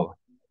same school.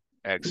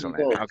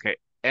 Excellent. Okay.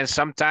 And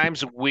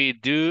sometimes we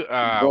do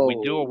or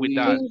we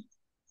does?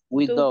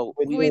 We do.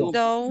 We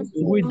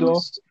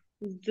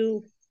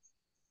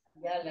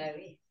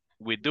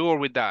do or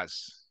we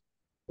does?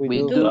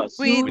 Remember,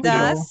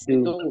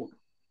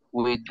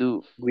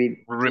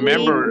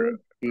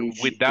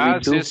 with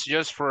does is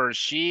just for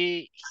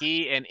she,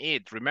 he, and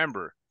it.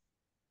 Remember?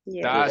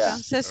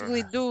 Does. Says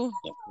we do.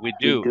 We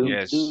do,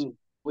 yes.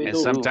 And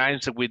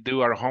sometimes we do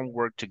our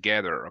homework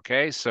together,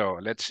 okay? So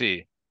let's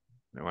see.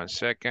 1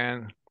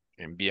 second.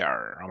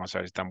 Enviar. Vamos a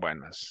ver si están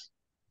buenas.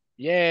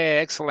 Yeah,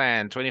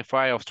 excellent.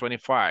 25 of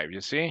 25,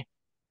 you see?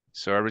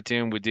 So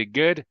everything we did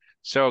good.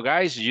 So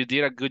guys, you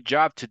did a good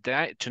job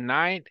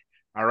tonight.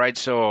 All right,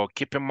 so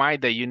keep in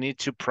mind that you need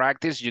to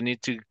practice. You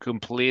need to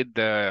complete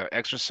the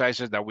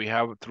exercises that we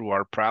have through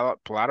our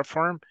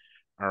platform.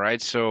 All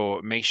right,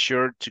 so make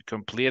sure to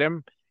complete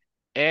them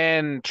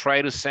and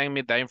try to send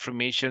me that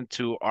information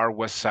to our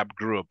WhatsApp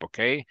group,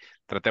 okay?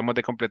 Tratemos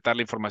de completar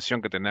la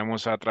información que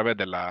tenemos a través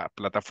de la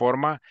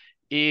plataforma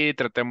y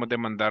tratemos de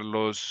mandar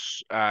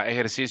los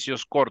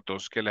ejercicios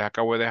cortos que les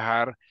acabo de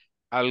dejar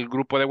al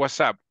grupo de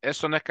WhatsApp.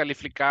 Esto no es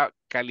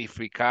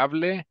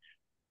calificable,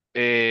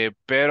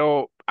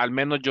 pero al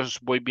menos yo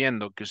voy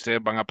viendo que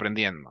ustedes van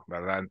aprendiendo,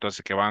 ¿verdad?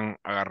 Entonces que van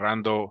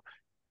agarrando,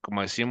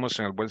 como decimos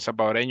en el buen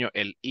salvadoreño,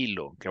 el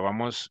hilo, que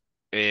vamos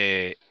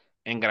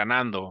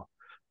engranando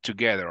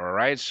together, all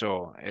right?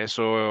 So,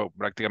 eso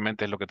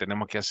prácticamente es lo que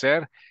tenemos que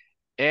hacer.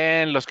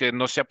 En los que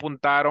no se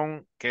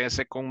apuntaron,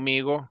 quédense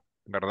conmigo,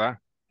 ¿verdad?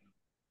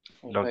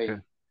 Los que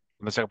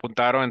no se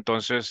apuntaron,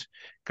 entonces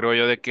creo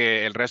yo de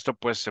que el resto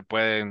pues se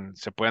pueden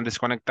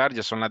desconectar,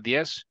 ya son las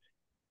 10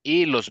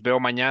 y los veo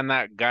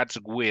mañana, God's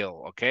will,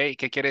 ¿ok?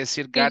 ¿Qué quiere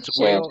decir God's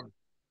will?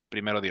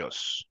 Primero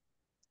Dios.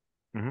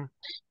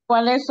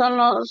 ¿Cuáles son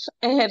los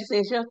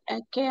ejercicios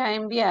que ha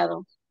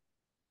enviado?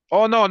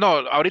 Oh, no,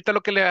 ahorita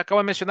lo que les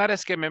acabo de mencionar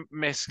es que me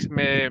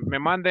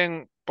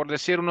manden, por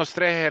decir, unos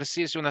 3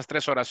 ejercicios, unas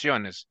 3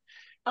 oraciones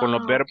con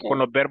los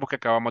verbos que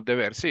acabamos de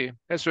ver. Sí,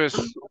 eso es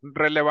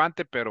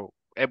relevante, pero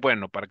es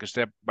bueno para que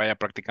usted vaya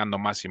practicando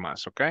más y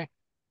más, ¿ok?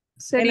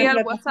 Sería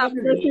el WhatsApp.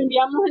 ¿Los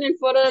enviamos en el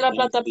foro de la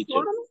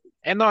plataforma?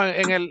 No,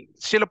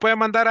 si lo pueden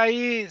mandar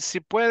ahí, si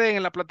pueden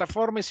en la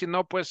plataforma y si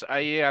no, pues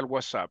ahí al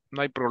WhatsApp,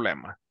 no hay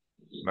problema,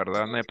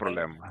 ¿verdad? No hay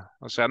problema.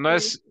 O sea,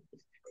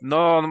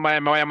 no me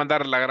voy a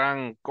mandar la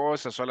gran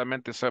cosa,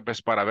 solamente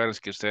es para ver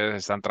que ustedes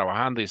están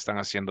trabajando y están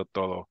haciendo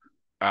todo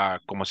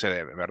como se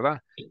debe,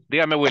 ¿verdad?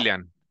 Dígame,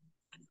 William.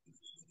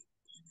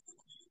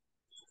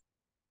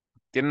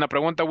 ¿Tiene una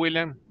pregunta,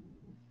 William?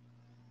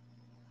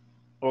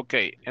 Ok,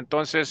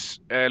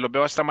 entonces los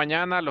veo hasta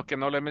mañana. Los que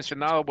no lo he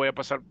mencionado, voy a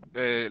pasar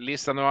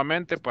lista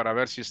nuevamente para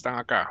ver si están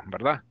acá,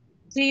 ¿verdad?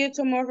 See you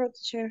tomorrow,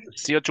 teacher.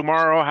 See you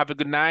tomorrow. Have a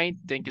good night.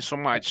 Thank you so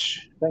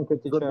much. Thank you,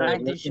 teacher. Good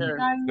night, teacher.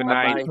 Good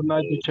night. Good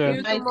night, teacher. See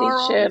you Hi,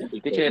 tomorrow. teacher.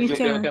 Teacher, yo creo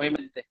que Teacher. a mi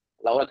mente,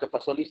 la hora que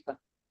pasó lista.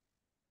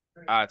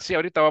 Sí,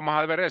 ahorita vamos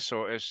a ver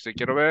eso.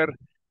 Quiero ver.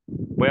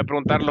 Voy a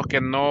preguntar los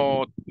que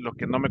no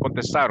me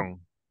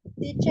contestaron.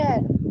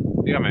 Teacher,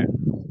 Dígame.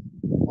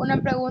 una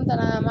pregunta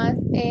nada más.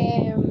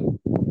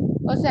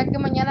 O sea que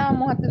mañana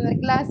vamos a tener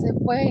clases,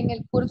 pues en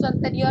el curso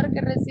anterior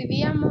que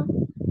recibíamos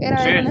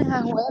era de Sí. lunes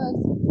a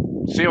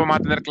jueves. Sí, vamos a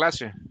tener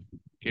clase.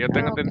 Que yo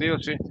tenga ok. entendido,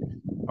 sí.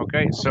 Ok,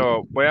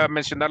 so voy a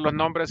mencionar los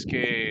nombres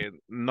que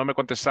no me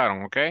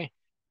contestaron, ok.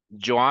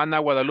 Joana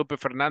Guadalupe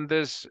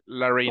Fernández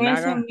Larreinaga.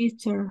 Present,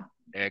 mister.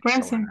 Excellent.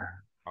 Present.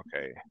 Ok.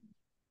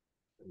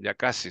 Ya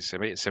casi se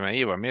me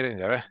iba, miren,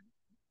 ya ves.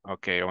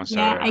 Ok, vamos a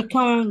Yeah, ver. I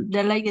come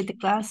the the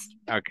class.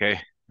 Ok,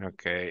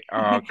 ok.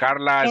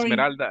 Carla Sorry.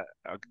 Esmeralda.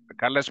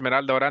 Carla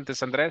Esmeralda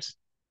Orantes Andrés.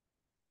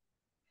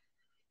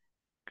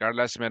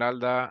 Carla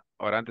Esmeralda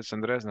Orantes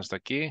Andrés no está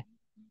aquí.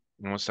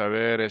 Vamos a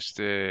ver,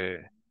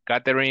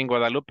 Catherine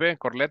Guadalupe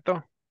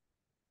Corleto.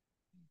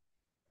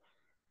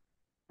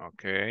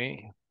 Ok.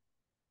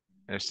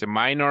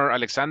 Minor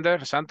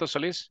Alexander Santos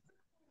Solís.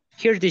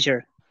 Here,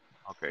 teacher.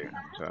 Ok,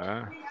 vamos a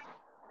ver.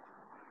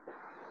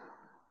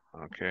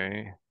 Ok.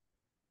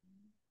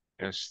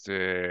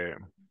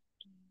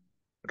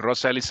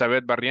 Rosa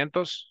Elizabeth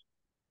Barrientos.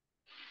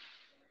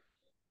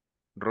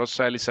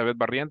 Rosa Elizabeth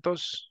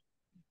Barrientos.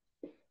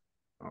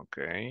 Ok.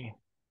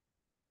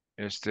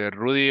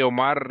 Rudy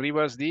Omar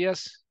Rivas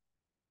Díaz.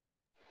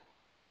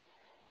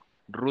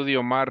 Rudy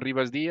Omar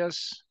Rivas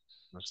Díaz.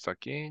 No está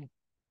aquí.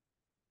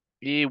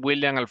 Y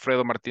William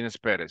Alfredo Martínez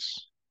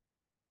Pérez.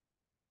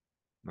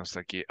 No está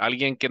aquí.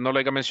 ¿Alguien que no lo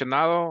haya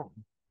mencionado?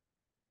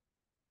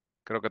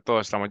 Creo que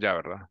todos estamos ya,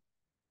 ¿verdad?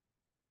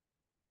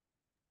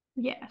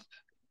 Yes.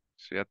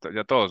 Sí,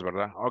 ya todos,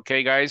 ¿verdad?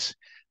 Okay, guys.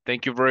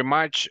 Thank you very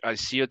much. I'll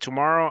see you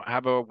tomorrow.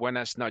 Have a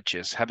buenas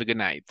noches. Have a good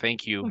night.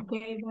 Thank you.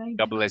 Okay, bye.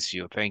 God bless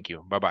you. Thank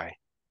you. Bye-bye.